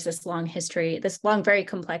 right? So there's this long history, this long, very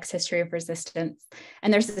complex history of resistance.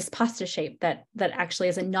 And there's this pasta shape that actually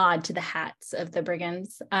is a nod to the hats of the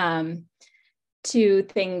brigands, to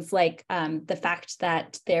things like the fact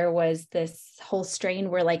that there was this whole strain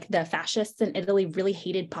where like the fascists in Italy really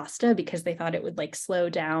hated pasta because they thought it would like slow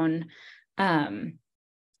down,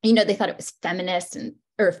 they thought it was feminist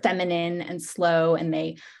or feminine and slow, and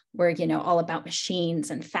they were, all about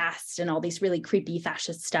machines and fast and all these really creepy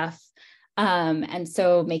fascist stuff. And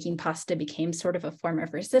so making pasta became sort of a form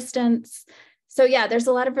of resistance. So yeah, there's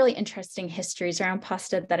a lot of really interesting histories around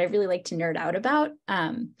pasta that I really like to nerd out about.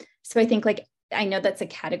 So I think like, I know that's a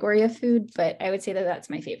category of food, but I would say that that's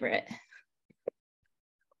my favorite.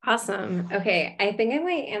 Awesome. Okay. I think I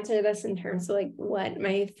might answer this in terms of like what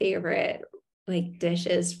my favorite like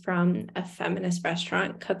dishes from a feminist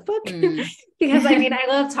restaurant cookbook, because I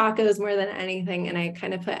love tacos more than anything. And I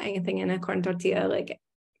kind of put anything in a corn tortilla, like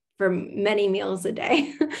for many meals a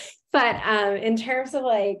day. But in terms of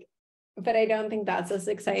like, but I don't think that's as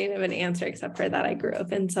exciting of an answer, except for that I grew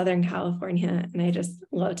up in Southern California and I just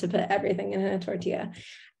love to put everything in a tortilla.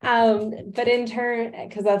 But in turn,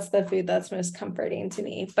 because that's the food that's most comforting to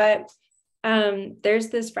me. But there's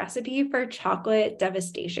this recipe for chocolate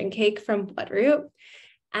devastation cake from Bloodroot.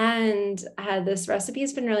 And this recipe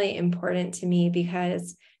has been really important to me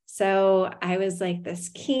because I was like this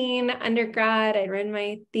keen undergrad. I'd written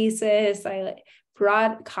my thesis. I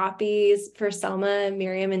brought copies for Selma,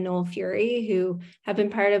 Miriam, and Noel Fury, who have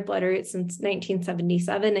been part of Bloodroot since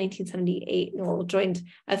 1977, 1978. Noel joined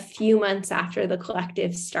a few months after the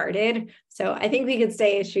collective started. So I think we could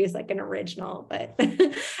say she's like an original, but,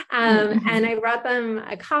 and I brought them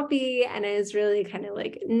a copy and I was really kind of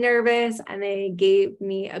like nervous, and they gave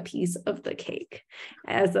me a piece of the cake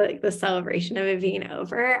as like the celebration of it being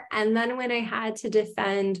over. And then when I had to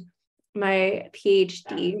defend my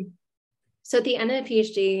PhD, so at the end of the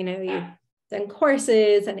PhD, you've done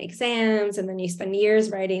courses and exams, and then you spend years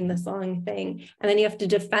writing this long thing, and then you have to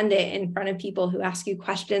defend it in front of people who ask you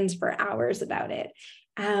questions for hours about it.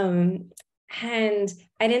 And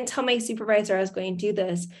I didn't tell my supervisor I was going to do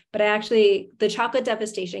this, but the chocolate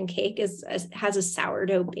devastation cake has a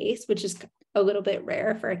sourdough base, which is a little bit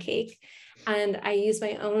rare for a cake. And I use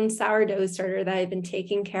my own sourdough starter that I've been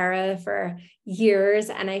taking care of for years.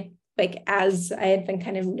 And as I had been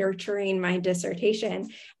kind of nurturing my dissertation,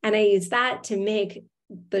 and I used that to make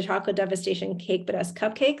the chocolate devastation cake, but as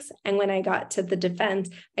cupcakes. And when I got to the defense,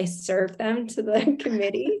 I served them to the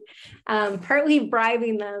committee, partly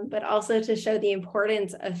bribing them, but also to show the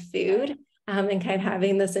importance of food and kind of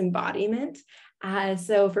having this embodiment.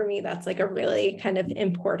 So for me, that's like a really kind of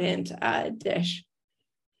important dish.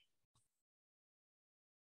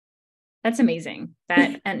 That's amazing.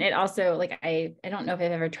 And it also, like, I don't know if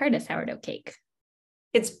I've ever tried a sourdough cake.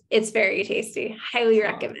 It's very tasty. Highly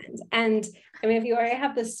recommend. And I mean, if you already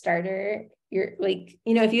have the starter, you're like,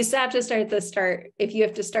 if you have to start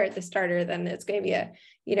the starter, then it's going to be a,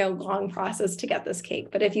 long process to get this cake.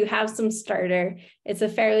 But if you have some starter, it's a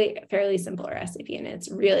fairly simple recipe, and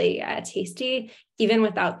it's really tasty, even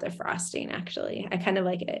without the frosting. Actually, I kind of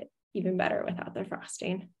like it even better without the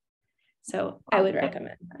frosting. So I would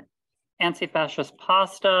recommend that. Anti-fascist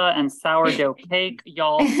pasta and sourdough cake.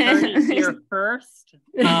 Y'all heard it here first.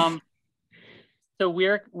 So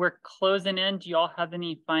we're closing in. Do y'all have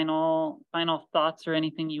any final thoughts or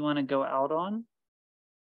anything you want to go out on?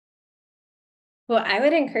 Well, I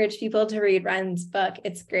would encourage people to read Wren's book.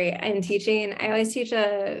 It's great. I've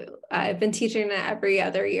been teaching every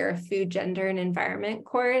other year a food, gender, and environment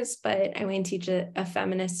course, but I'm going to teach a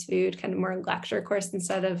feminist food kind of more lecture course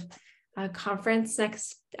instead of a conference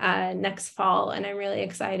next fall. And I'm really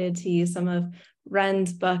excited to use some of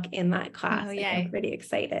Wren's book in that class. Oh, yeah. I'm pretty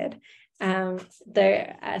excited.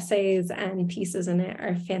 Their essays and pieces in it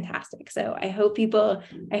are fantastic. So I hope people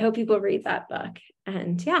read that book.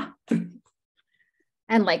 And yeah.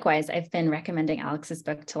 And likewise, I've been recommending Alex's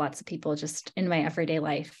book to lots of people just in my everyday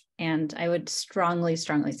life. And I would strongly,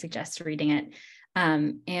 strongly suggest reading it.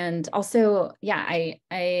 And also, yeah, I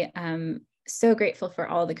am so grateful for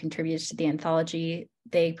all the contributors to the anthology.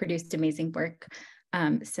 They produced amazing work.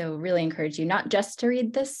 So really encourage you not just to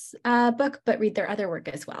read this book, but read their other work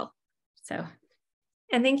as well. So.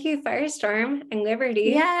 And thank you, Firestorm and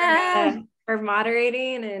Liberty, for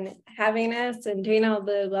moderating and having us and doing all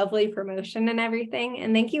the lovely promotion and everything.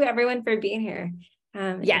 And thank you everyone for being here.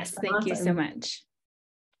 Yes, thank you so much.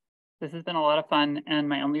 This has been a lot of fun. And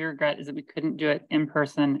my only regret is that we couldn't do it in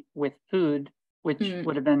person with food, which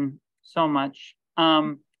would have been so much.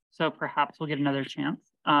 So perhaps we'll get another chance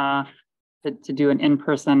to do an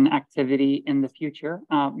in-person activity in the future.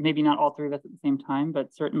 Maybe not all three of us at the same time,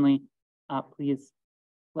 but certainly please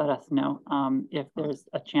let us know if there's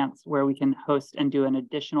a chance where we can host and do an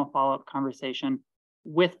additional follow-up conversation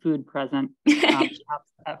with food present perhaps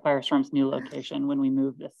at Firestorm's new location when we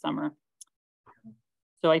move this summer.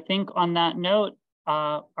 So I think on that note,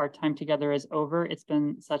 our time together is over. It's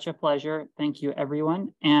been such a pleasure. Thank you,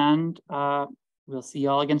 everyone. And we'll see you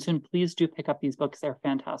all again soon. Please do pick up these books. They're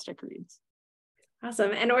fantastic reads.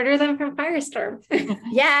 Awesome. And order them from Firestorm.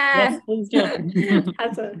 Yeah. Yes, please do.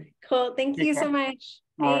 Awesome. Cool. Thank you so much.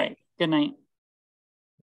 All right. Good night.